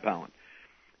doesn't have pollen.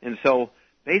 And so,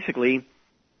 basically,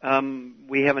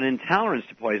 we have an intolerance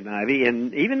to poison ivy,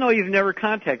 and even though you've never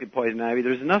contacted poison ivy,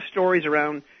 there's enough stories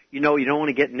around, you don't want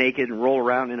to get naked and roll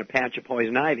around in a patch of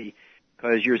poison ivy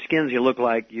because your skin's going to look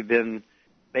like you've been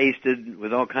basted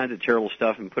with all kinds of terrible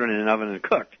stuff and put it in an oven and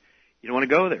cooked. You don't want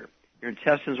to go there. Your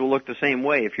intestines will look the same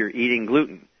way if you're eating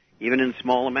gluten, even in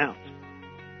small amounts.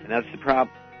 And that's the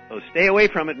problem. So stay away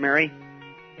from it, Mary.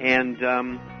 And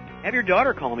have your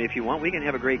daughter call me if you want. We can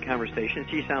have a great conversation.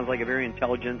 She sounds like a very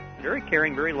intelligent, very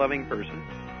caring, very loving person.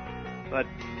 But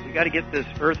we got to get this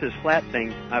Earth is flat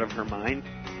thing out of her mind.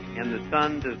 And the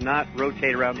sun does not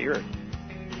rotate around the Earth.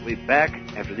 We'll be back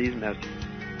after these messages.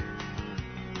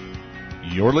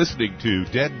 You're listening to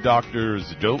Dead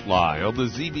Doctors Don't Lie on the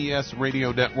ZBS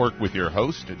Radio Network with your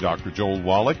host, Dr. Joel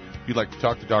Wallach. If you'd like to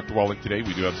talk to Dr. Wallach today,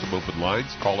 we do have some open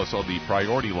lines. Call us on the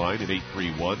priority line at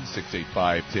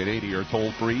 831-685-1080 or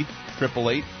toll free,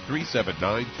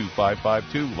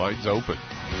 888-379-2552. Lines open.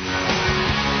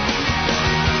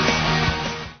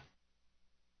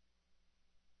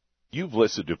 You've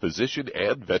listened to physician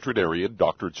and veterinarian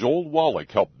Dr. Joel Wallach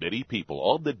help many people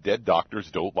on the Dead Doctors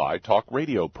Don't Lie talk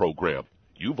radio program.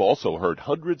 You've also heard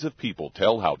hundreds of people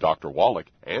tell how Dr. Wallach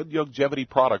and Youngevity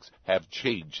products have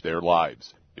changed their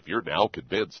lives. If you're now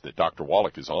convinced that Dr.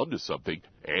 Wallach is onto something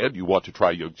and you want to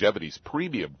try Youngevity's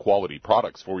premium quality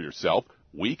products for yourself,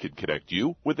 we can connect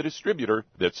you with a distributor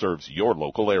that serves your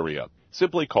local area.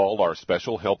 Simply call our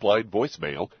special helpline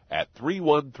voicemail at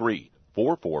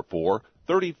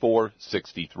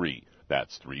 313-444-3463.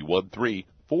 That's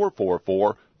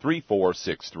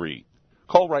 313-444-3463.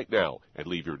 Call right now and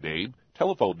leave your name,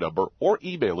 telephone number, or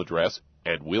email address,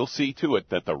 and we'll see to it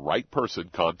that the right person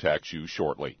contacts you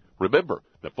shortly. Remember,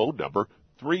 the phone number,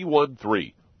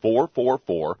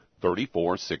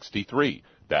 313-444-3463.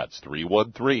 That's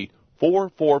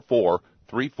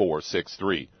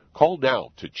 313-444-3463. Call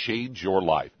now to change your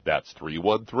life. That's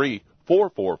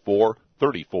 313-444-3463.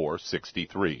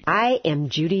 3463. I am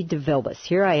Judy DeVilbus.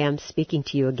 Here I am speaking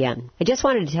to you again. I just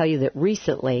wanted to tell you that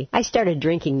recently I started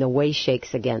drinking the Whey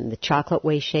Shakes again, the chocolate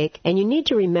Whey Shake. And you need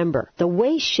to remember, the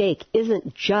Whey Shake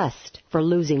isn't just for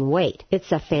losing weight.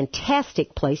 It's a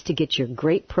fantastic place to get your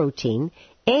great protein.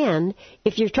 And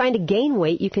if you're trying to gain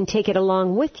weight, you can take it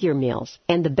along with your meals.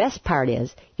 And the best part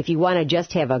is, if you want to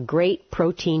just have a great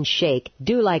protein shake,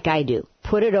 do like I do.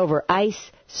 Put it over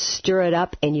ice, stir it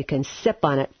up, and you can sip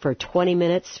on it for 20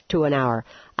 minutes to an hour.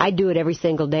 I do it every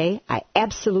single day. I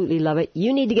absolutely love it.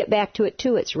 You need to get back to it,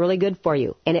 too. It's really good for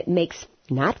you. And it makes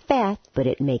not fat, but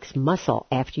it makes muscle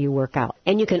after you work out.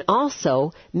 And you can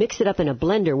also mix it up in a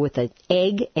blender with an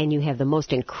egg, and you have the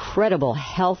most incredible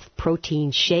health protein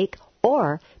shake.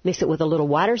 Or mix it with a little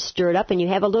water, stir it up, and you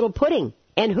have a little pudding.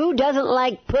 And who doesn't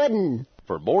like pudding?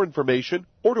 For more information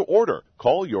or to order,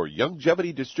 call your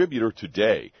Youngevity distributor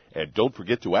today. And don't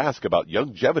forget to ask about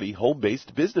Youngevity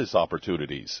home-based business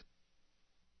opportunities.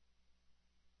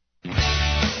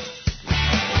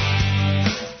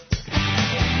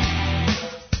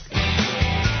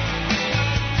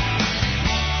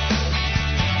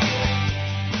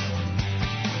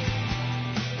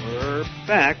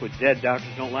 Back with Dead Doctors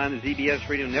Don't Lie on the ZBS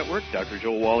Radio Network. Dr.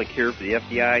 Joel Wallach here for the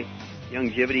FDI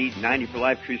Youngevity 90 for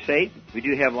Life Crusade. We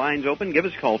do have lines open. Give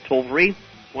us a call toll-free,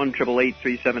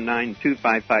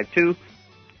 1-888-379-2552.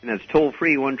 And that's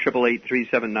toll-free,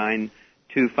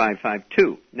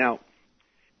 1-888-379-2552. Now,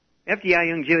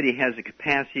 FDI Youngevity has the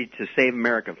capacity to save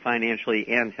America financially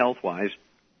and health-wise.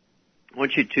 I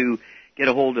want you to get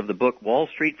a hold of the book Wall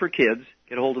Street for Kids.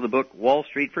 Get a hold of the book Wall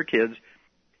Street for Kids.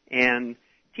 And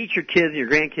teach your kids, your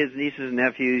grandkids, nieces and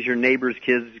nephews, your neighbors'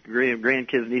 kids,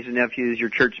 grandkids, nieces and nephews, your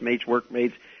church mates,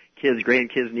 workmates, kids,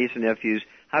 grandkids, nieces and nephews,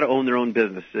 how to own their own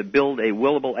business, to build a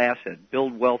willable asset,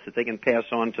 build wealth that they can pass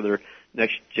on to their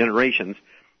next generations.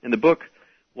 And the book,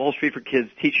 Wall Street for Kids,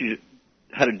 teaches you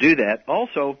how to do that.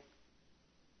 Also,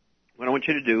 what I want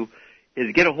you to do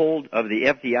is get a hold of the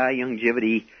FDI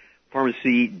Youngevity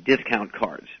Pharmacy discount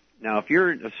cards. Now, if you're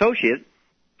an associate,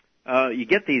 you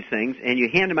get these things, and you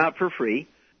hand them out for free,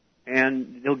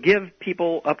 and they'll give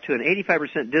people up to an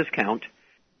 85% discount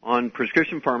on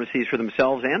prescription pharmacies for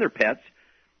themselves and their pets,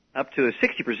 up to a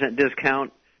 60%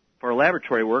 discount for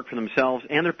laboratory work for themselves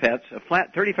and their pets, a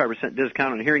flat 35%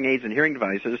 discount on hearing aids and hearing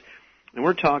devices, and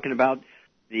we're talking about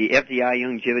the FDI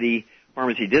Youngevity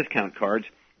Pharmacy discount cards.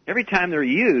 Every time they're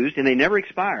used, and they never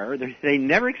expire,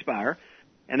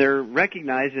 and they're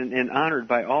recognized and honored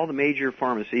by all the major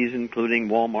pharmacies, including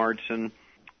Walmart's and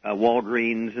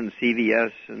Walgreens and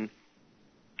CVS and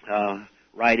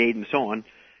Rite Aid and so on.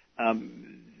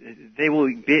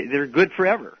 They're good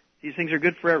forever. These things are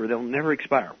good forever. They'll never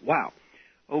expire. Wow.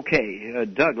 Okay,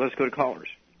 Doug, let's go to callers.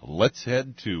 Let's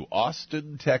head to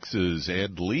Austin, Texas.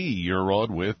 And Lee, you're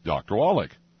on with Dr.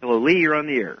 Wallach. Hello, Lee, you're on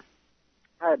the air.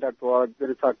 Hi, Dr. Wallach. Good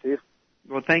to talk to you.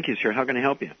 Well, thank you, sir. How can I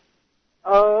help you?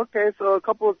 Oh, okay. So a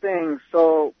couple of things.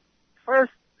 So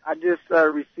first, I just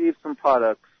received some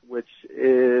products, which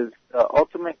is the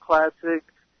Ultimate Classic,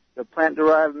 the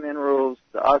plant-derived minerals,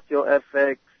 the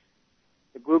OsteoFX,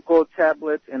 the glucose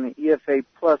tablets, and the EFA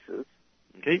pluses.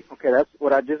 Okay. Okay, that's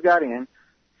what I just got in.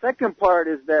 Second part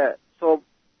is that, so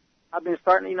I've been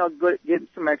starting, getting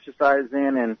some exercise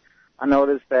in, and I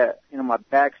noticed that, my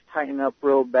back's tightening up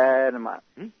real bad, and I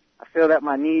feel that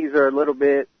my knees are a little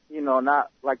bit, not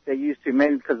like they used to,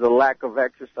 maybe because of the lack of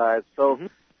exercise. So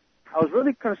I was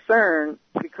really concerned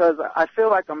because I feel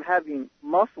like I'm having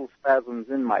muscle spasms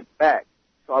in my back.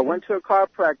 So I went to a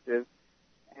chiropractor,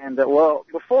 and,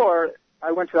 before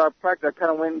I went to our practice, I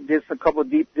kind of went and did a couple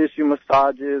of deep tissue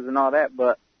massages and all that,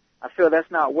 but I feel that's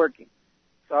not working.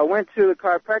 So I went to the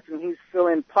chiropractor, and he's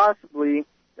feeling possibly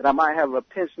that I might have a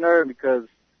pinched nerve because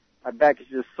my back is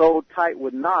just so tight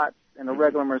with knots, and a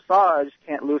regular massage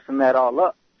can't loosen that all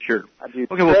up. Sure. Okay,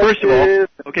 well, first of all,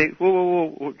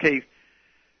 okay.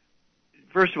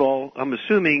 First of all, I'm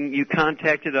assuming you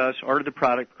contacted us, ordered the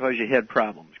product because you had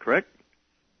problems, correct?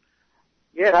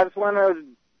 Yeah, I just want to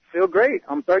feel great.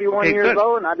 I'm 31 years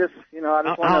old, and I just want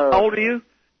to... How old are you?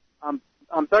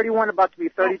 I'm 31, about to be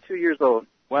 32 years old.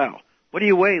 Wow. What do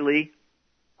you weigh, Lee?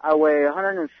 I weigh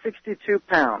 162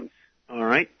 pounds. All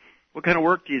right. What kind of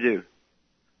work do you do?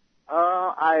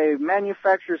 I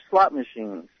manufacture slot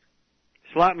machines.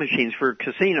 Slot machines for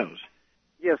casinos?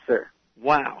 Yes, sir.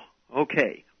 Wow.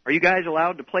 Okay. Are you guys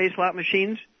allowed to play slot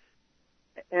machines?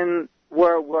 And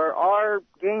where our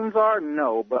games are,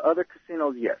 no, but other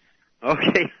casinos, yes.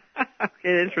 Okay.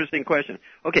 Interesting question.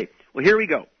 Okay. Well, here we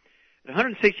go. At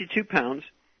 162 pounds,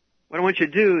 what I want you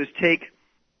to do is take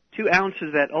 2 ounces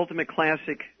of that Ultimate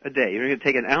Classic a day. You're going to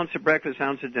take an ounce at breakfast,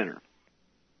 ounce at dinner.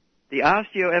 The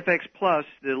OsteoFX Plus,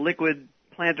 the liquid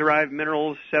plant-derived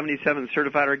minerals, 77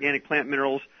 certified organic plant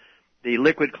minerals, the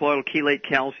liquid colloidal chelate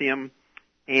calcium,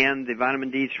 and the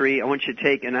vitamin D3. I want you to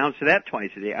take an ounce of that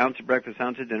twice a day, ounce at breakfast,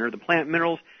 ounce at dinner. The plant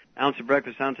minerals, ounce at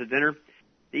breakfast, ounce at dinner.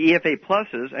 The EFA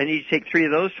Pluses, I need you to take 3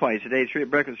 of those twice a day, 3 at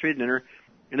breakfast, 3 at dinner.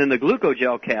 And then the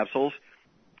glucogel capsules.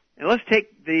 And let's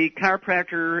take the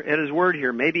chiropractor at his word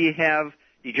here. Maybe you have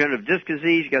degenerative disc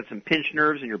disease, you got some pinched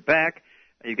nerves in your back,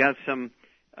 you've got some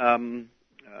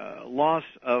loss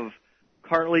of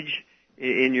cartilage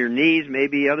in your knees,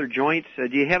 maybe other joints.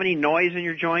 Do you have any noise in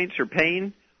your joints or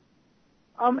pain?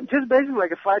 Just basically,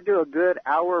 like if I do a good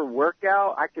hour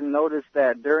workout, I can notice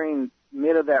that during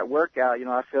mid of that workout,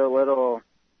 I feel a little,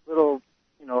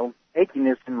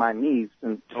 achiness in my knees,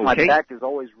 and my back is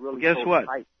always really Guess so what?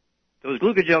 tight. Those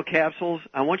glucogel capsules,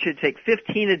 I want you to take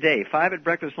 15 a day, 5 at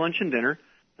breakfast, lunch, and dinner.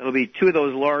 That'll be 2 of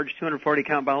those large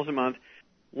 240-count bottles a month.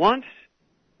 Once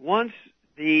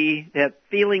that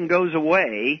feeling goes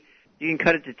away, you can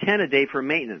cut it to 10 a day for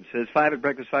maintenance. So it's 5 at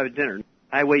breakfast, 5 at dinner.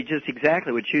 I weigh just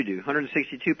exactly what you do,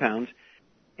 162 pounds,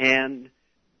 and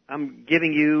I'm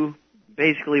giving you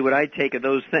basically what I take of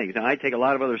those things. Now, I take a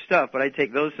lot of other stuff, but I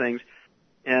take those things,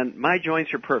 and my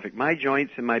joints are perfect. My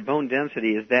joints and my bone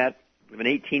density is that of an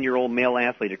 18-year-old male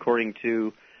athlete, according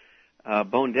to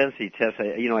bone density tests.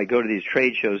 I go to these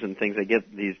trade shows and things. I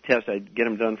get these tests. I get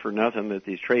them done for nothing at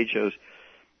these trade shows.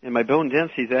 And my bone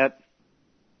density is that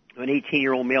of an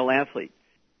 18-year-old male athlete.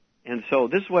 And so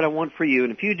this is what I want for you.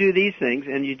 And if you do these things,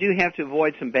 and you do have to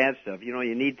avoid some bad stuff.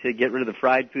 You need to get rid of the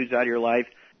fried foods out of your life.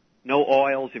 No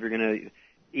oils. If you're going to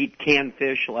eat canned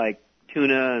fish like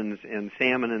tuna and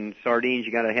salmon and sardines,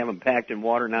 you got to have them packed in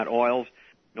water, not oils.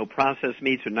 No processed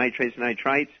meats with nitrates and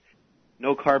nitrites.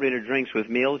 No carbonated drinks with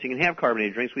meals. You can have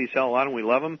carbonated drinks. We sell a lot and we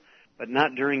love them, but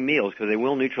not during meals because they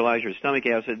will neutralize your stomach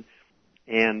acid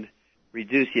and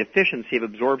reduce the efficiency of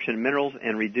absorption of minerals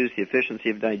and reduce the efficiency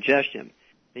of digestion.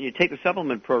 Then you take the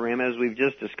supplement program, as we've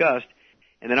just discussed,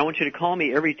 And then I want you to call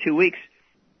me every 2 weeks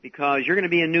because you're going to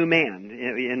be a new man.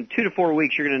 In 2 to 4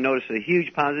 weeks, you're going to notice a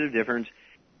huge positive difference.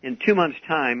 In 2 months'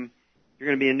 time, you're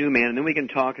going to be a new man, and then we can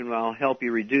talk, and I'll help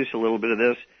you reduce a little bit of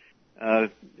this.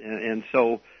 And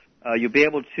so you'll be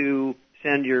able to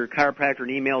send your chiropractor an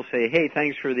email, say, hey,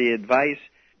 thanks for the advice.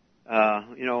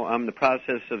 I'm in the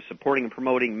process of supporting and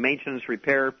promoting maintenance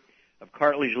repair of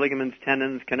cartilage, ligaments,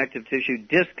 tendons, connective tissue,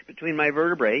 disc between my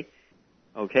vertebrae,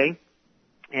 okay?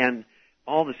 And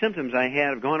all the symptoms I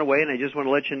had have gone away, and I just want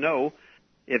to let you know,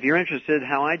 if you're interested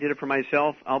how I did it for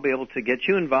myself, I'll be able to get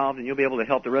you involved, and you'll be able to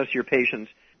help the rest of your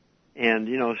patients and,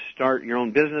 start your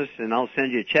own business, and I'll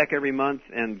send you a check every month,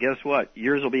 and guess what?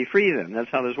 Yours will be free then. That's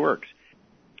how this works.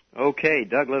 Okay,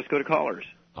 Doug, let's go to callers.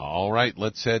 All right,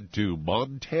 let's head to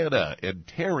Montana. And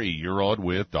Terry, you're on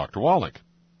with Dr. Wallach.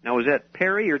 Now, is that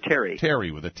Perry or Terry?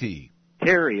 Terry with a T.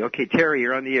 Terry. Okay, Terry,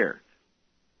 you're on the air.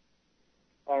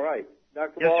 All right.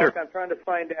 Dr. Yes, Wallach, sir. I'm trying to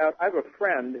find out. I have a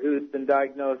friend who's been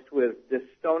diagnosed with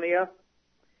dystonia,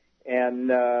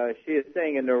 and she is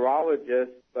seeing a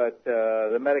neurologist, but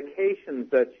the medications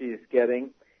that she's getting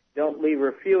don't leave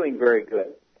her feeling very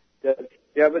good. Does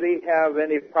Longevity have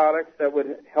any products that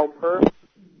would help her?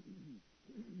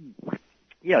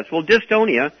 Yes, well,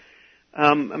 dystonia,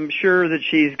 I'm sure that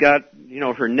she's got,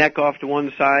 her neck off to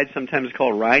one side, sometimes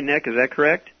called wry neck. Is that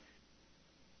correct?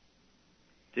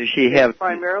 Does she have...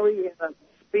 Primarily in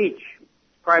speech.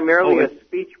 Primarily a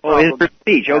speech problem. Oh, in her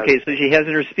speech. Okay, so she has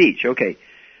in her speech. Okay.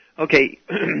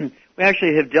 We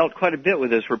actually have dealt quite a bit with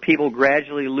this, where people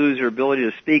gradually lose their ability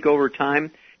to speak over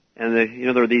time, and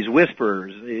there are these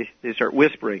whisperers. They start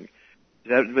whispering.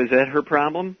 Is that her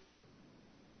problem?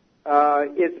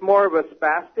 It's more of a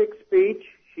spastic speech.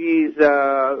 She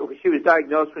was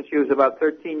diagnosed when she was about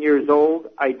 13 years old.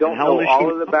 I don't know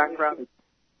all of the background.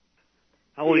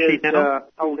 How old is she now?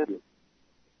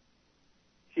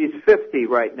 She's 50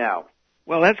 right now.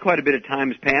 Well, that's quite a bit of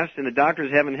time's passed, and the doctors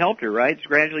haven't helped her, right? It's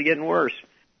gradually getting worse.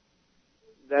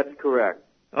 That's correct.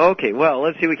 Okay, well,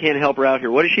 let's see if we can't help her out here.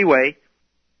 What does she weigh?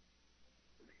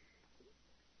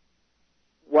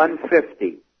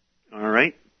 150. All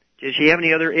right. Does she have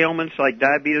any other ailments like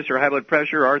diabetes or high blood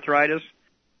pressure, arthritis?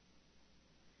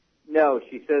 No,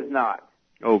 she says not.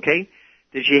 Okay.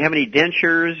 Did she have any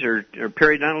dentures or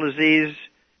periodontal disease?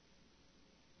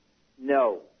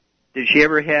 No. Did she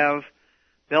ever have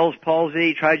Bell's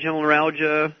palsy, trigeminal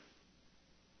neuralgia?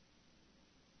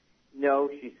 No,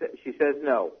 she says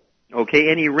no.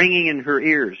 Okay. Any ringing in her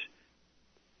ears?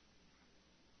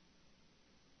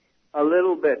 A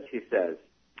little bit, she says.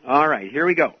 All right. Here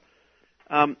we go.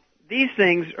 These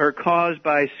things are caused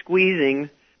by squeezing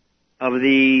of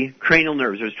the cranial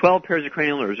nerves. There's 12 pairs of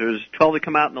cranial nerves. There's 12 that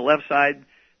come out on the left side.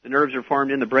 The nerves are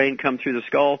formed in the brain, come through the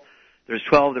skull. There's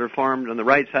 12 that are formed on the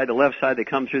right side, the left side, they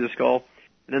come through the skull.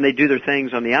 And then they do their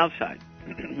things on the outside.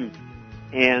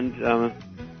 And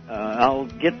I'll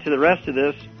get to the rest of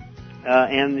this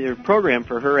and your program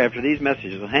for her after these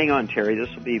messages. So hang on, Terry.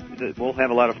 We'll have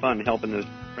a lot of fun helping this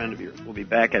friend of yours. We'll be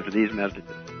back after these messages.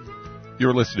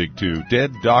 You're listening to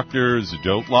Dead Doctors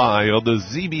Don't Lie on the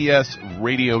ZBS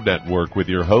Radio Network with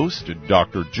your host,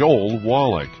 Dr. Joel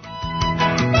Wallach.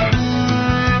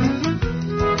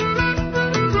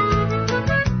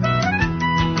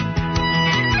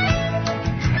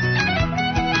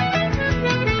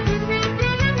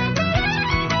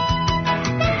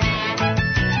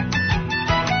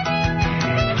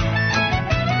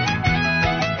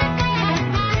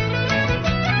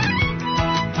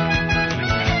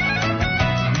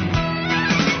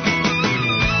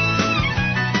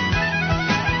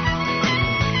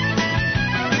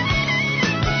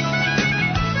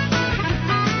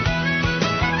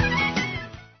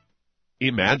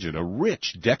 Imagine a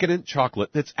rich, decadent chocolate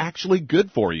that's actually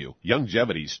good for you.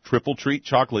 Longevity's Triple Treat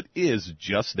chocolate is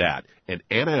just that. An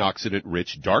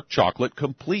antioxidant-rich dark chocolate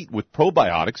complete with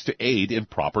probiotics to aid in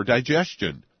proper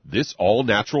digestion. This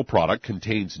all-natural product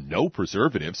contains no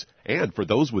preservatives, and for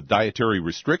those with dietary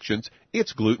restrictions,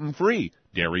 it's gluten-free,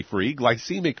 dairy-free,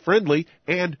 glycemic-friendly,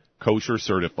 and kosher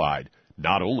certified.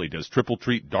 Not only does Triple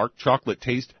Treat dark chocolate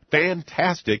taste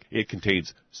fantastic, it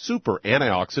contains super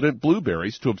antioxidant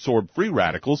blueberries to absorb free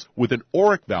radicals with an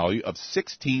ORAC value of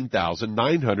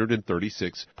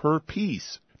 16,936 per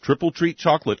piece. Triple Treat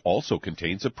chocolate also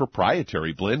contains a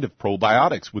proprietary blend of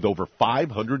probiotics with over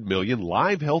 500 million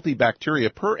live healthy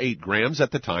bacteria per 8 grams at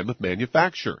the time of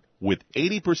manufacture, with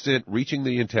 80% reaching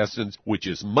the intestines, which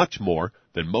is much more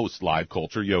than most live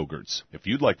culture yogurts. If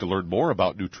you'd like to learn more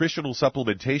about nutritional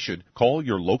supplementation, call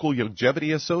your local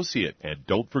Longevity associate, and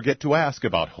don't forget to ask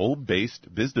about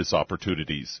home-based business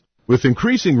opportunities. With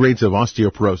increasing rates of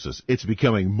osteoporosis, it's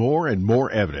becoming more and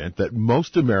more evident that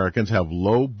most Americans have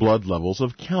low blood levels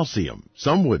of calcium.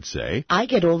 Some would say, I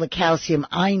get all the calcium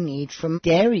I need from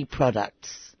dairy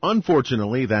products.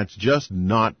 Unfortunately, that's just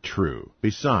not true.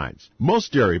 Besides,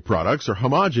 most dairy products are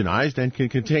homogenized and can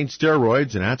contain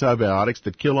steroids and antibiotics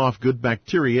that kill off good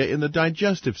bacteria in the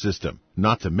digestive system.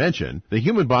 Not to mention, the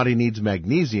human body needs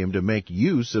magnesium to make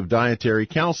use of dietary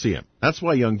calcium. That's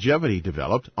why Youngevity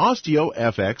developed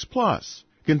OsteoFX Plus,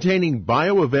 containing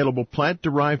bioavailable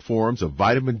plant-derived forms of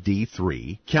vitamin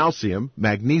D3, calcium,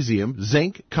 magnesium,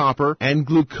 zinc, copper, and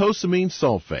glucosamine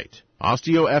sulfate.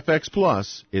 OsteoFX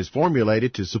Plus is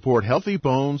formulated to support healthy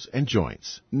bones and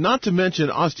joints. Not to mention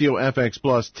OsteoFX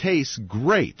Plus tastes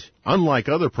great, unlike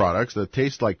other products that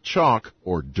taste like chalk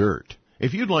or dirt.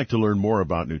 If you'd like to learn more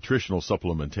about nutritional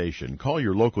supplementation, call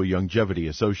your local Youngevity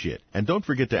associate, and don't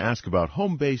forget to ask about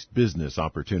home-based business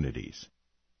opportunities.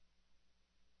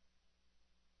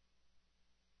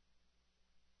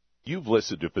 You've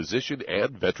listened to physician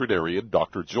and veterinarian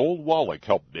Dr. Joel Wallach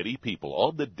help many people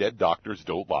on the Dead Doctors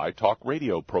Don't Lie talk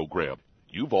radio program.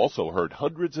 You've also heard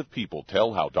hundreds of people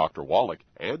tell how Dr. Wallach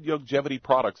and Youngevity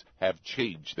products have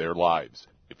changed their lives.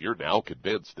 If you're now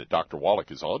convinced that Dr.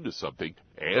 Wallach is onto something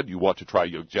and you want to try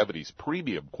Youngevity's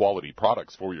premium quality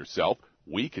products for yourself,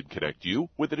 we can connect you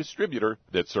with a distributor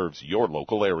that serves your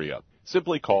local area.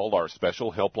 Simply call our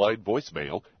special helpline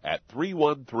voicemail at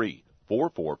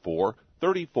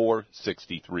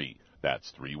 313-444-3463.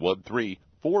 That's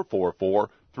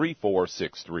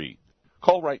 313-444-3463.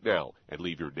 Call right now and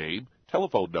leave your name,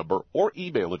 telephone number, or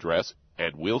email address,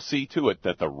 and we'll see to it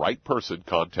that the right person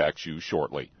contacts you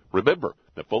shortly. Remember,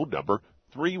 the phone number,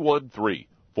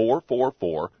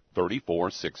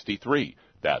 313-444-3463.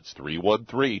 That's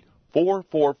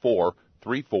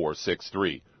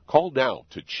 313-444-3463. Call now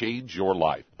to change your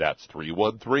life. That's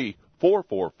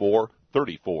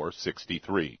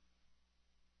 313-444-3463.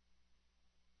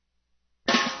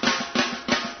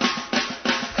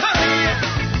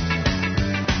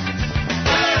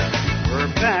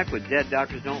 Back with Dead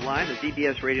Doctors Don't Lie, the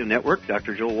ZBS Radio Network.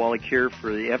 Dr. Joel Wallach here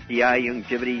for the FDI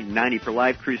Youngevity 90 for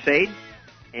Life Crusade.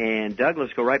 And Doug,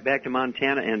 let's go right back to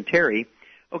Montana and Terry.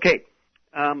 Okay,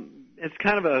 it's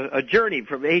kind of a journey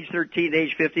from age 13 to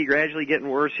age 50, gradually getting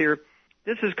worse here.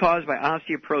 This is caused by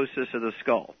osteoporosis of the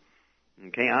skull.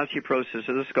 Okay, osteoporosis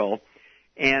of the skull.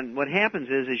 And what happens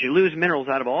is you lose minerals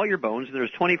out of all your bones, and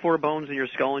there's 24 bones in your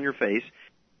skull and your face.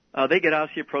 They get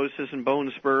osteoporosis and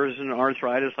bone spurs and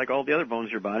arthritis like all the other bones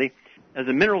in your body. As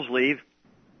the minerals leave,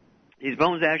 these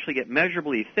bones actually get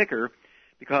measurably thicker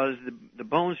because the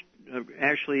bones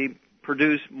actually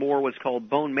produce more what's called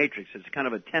bone matrix. It's kind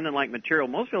of a tendon-like material.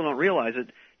 Most people don't realize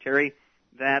it, Terry,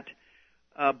 that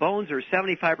bones are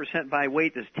 75% by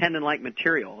weight this tendon-like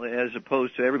material, as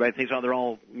opposed to everybody thinks, oh, they're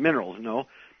all minerals. No.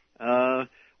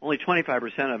 Only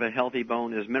 25% of a healthy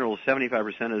bone is minerals.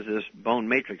 75% is this bone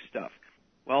matrix stuff.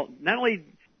 Well, not only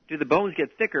do the bones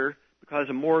get thicker because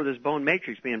of more of this bone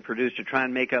matrix being produced to try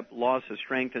and make up loss of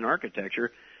strength and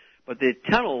architecture, but the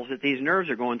tunnels that these nerves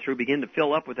are going through begin to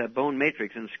fill up with that bone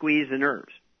matrix and squeeze the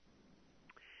nerves.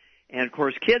 And, of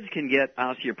course, kids can get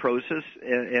osteoporosis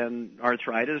and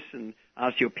arthritis and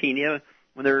osteopenia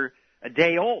when they're a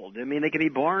day old. I mean, they can be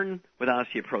born with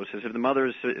osteoporosis if the mother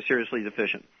is seriously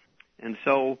deficient. And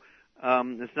so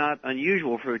it's not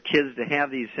unusual for kids to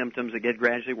have these symptoms that get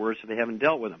gradually worse if they haven't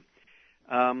dealt with them.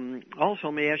 Also,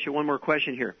 let me ask you one more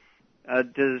question here.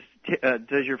 Does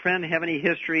your friend have any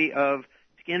history of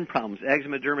skin problems,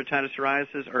 eczema, dermatitis,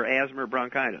 psoriasis, or asthma or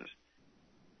bronchitis?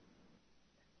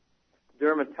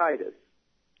 Dermatitis.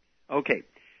 Okay.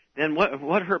 Then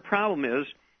what her problem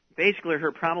is, basically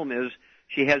her problem is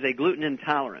she has a gluten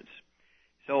intolerance.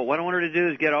 So what I want her to do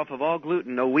is get off of all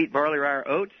gluten, no wheat, barley, rye, or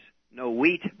oats. No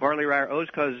wheat, barley, rye, or oats,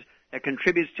 because that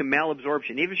contributes to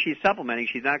malabsorption. Even if she's supplementing,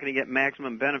 she's not going to get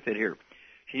maximum benefit here.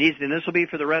 She needs to, and this will be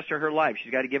for the rest of her life,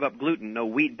 she's got to give up gluten. No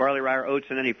wheat, barley, rye, or oats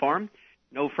in any form.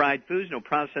 No fried foods, no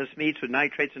processed meats with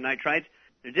nitrates and nitrites.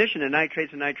 In addition to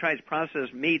nitrates and nitrites,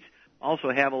 processed meats also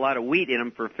have a lot of wheat in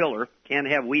them for filler. Can't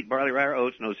have wheat, barley, rye, or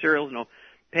oats. No cereals, no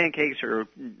pancakes or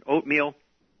oatmeal,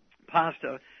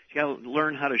 pasta. She's got to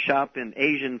learn how to shop in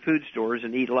Asian food stores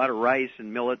and eat a lot of rice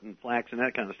and millet and flax and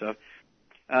that kind of stuff.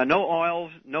 No oils,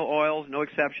 no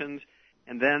exceptions,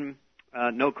 and then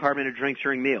no carbonated drinks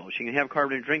during meals. She can have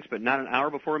carbonated drinks, but not an hour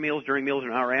before meals, during meals,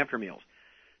 and an hour after meals.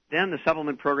 Then the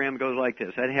supplement program goes like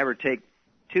this. I'd have her take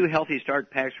 2 Healthy Start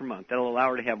packs per month. That'll allow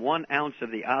her to have 1 ounce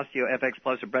of the OsteoFX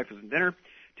Plus at breakfast and dinner,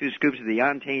 2 scoops of the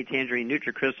Yontani Tangerine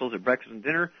Nutri-Crystals at breakfast and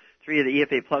dinner, 3 of the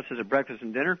EFA Pluses at breakfast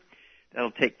and dinner.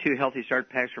 That'll take 2 Healthy Start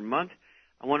packs per month.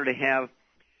 I want her to have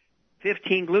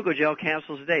 15 glucogel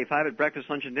capsules a day, 5 at breakfast,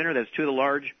 lunch, and dinner. That's 2 of the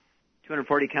large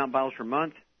 240-count bottles per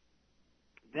month.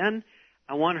 Then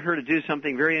I want her to do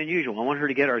something very unusual. I want her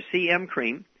to get our CM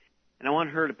cream, and I want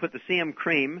her to put the CM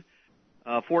cream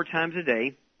 4 times a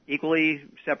day, equally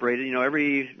separated,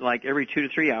 every 2 to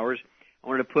 3 hours. I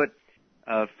want her to put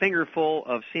a fingerful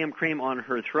of CM cream on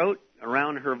her throat,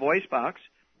 around her voice box,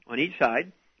 on each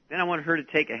side. Then I want her to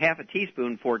take a half a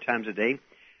teaspoon 4 times a day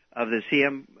of the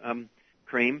CM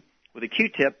cream with a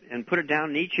Q-tip and put it down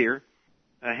in each ear,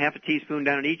 a half a teaspoon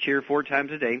down in each ear 4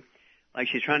 times a day, like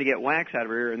she's trying to get wax out of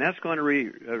her ear, and that's going to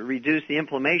reduce the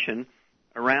inflammation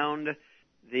around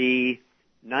the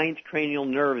 9th cranial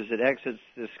nerve as it exits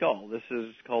the skull. This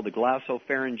is called the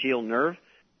glossopharyngeal nerve.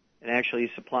 It actually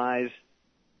supplies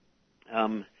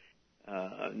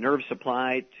nerve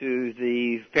supply to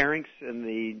the pharynx and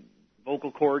the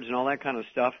vocal cords and all that kind of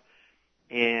stuff.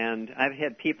 And I've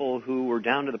had people who were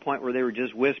down to the point where they were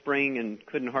just whispering and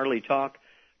couldn't hardly talk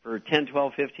for 10,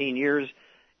 12, 15 years.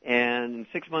 And in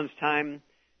 6 months' time,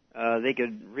 they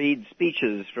could read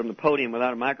speeches from the podium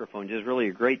without a microphone. Just really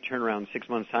a great turnaround 6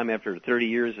 months' time after 30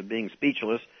 years of being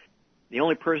speechless. The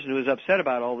only person who was upset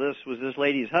about all this was this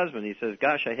lady's husband. He says,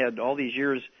 gosh, I had all these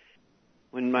years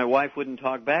when my wife wouldn't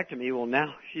talk back to me. Well,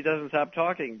 now she doesn't stop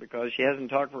talking because she hasn't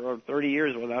talked for 30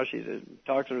 years. Well, now she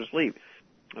talks in her sleep.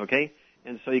 Okay?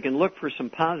 And so you can look for some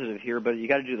positive here, but you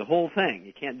got to do the whole thing.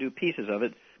 You can't do pieces of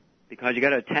it because you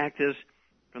got to attack this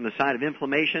from the side of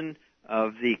inflammation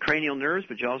of the cranial nerves,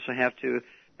 but you also have to,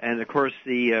 and of course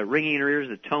the ringing in her ears,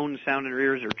 the tone sound in her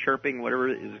ears, or chirping, whatever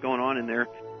is going on in there,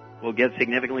 will get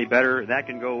significantly better. That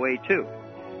can go away too.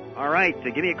 All right,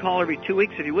 so give me a call every 2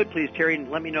 weeks if you would, please, Terry,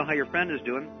 and let me know how your friend is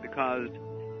doing, because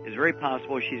it's very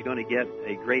possible she's going to get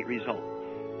a great result.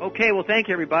 Okay, well, thank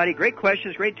you, everybody. Great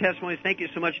questions, great testimonies. Thank you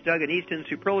so much, Doug and Easton.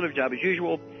 Superlative job as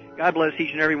usual. God bless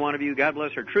each and every one of you. God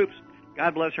bless our troops.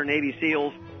 God bless our Navy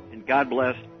SEALs. And God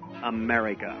bless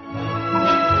America.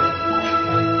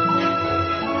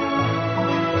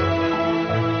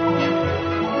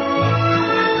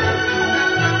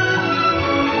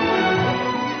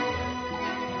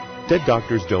 Dead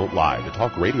Doctors Don't Lie, the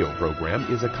talk radio program,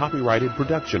 is a copyrighted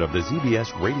production of the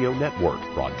ZBS Radio Network.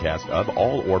 Broadcast of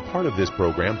all or part of this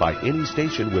program by any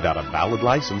station without a valid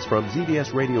license from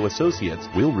ZBS Radio Associates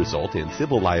will result in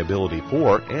civil liability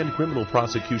for and criminal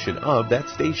prosecution of that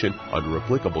station under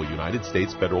applicable United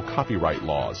States federal copyright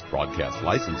laws. Broadcast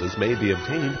licenses may be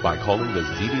obtained by calling the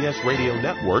ZBS Radio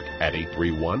Network at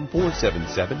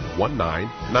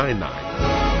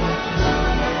 831-477-1999.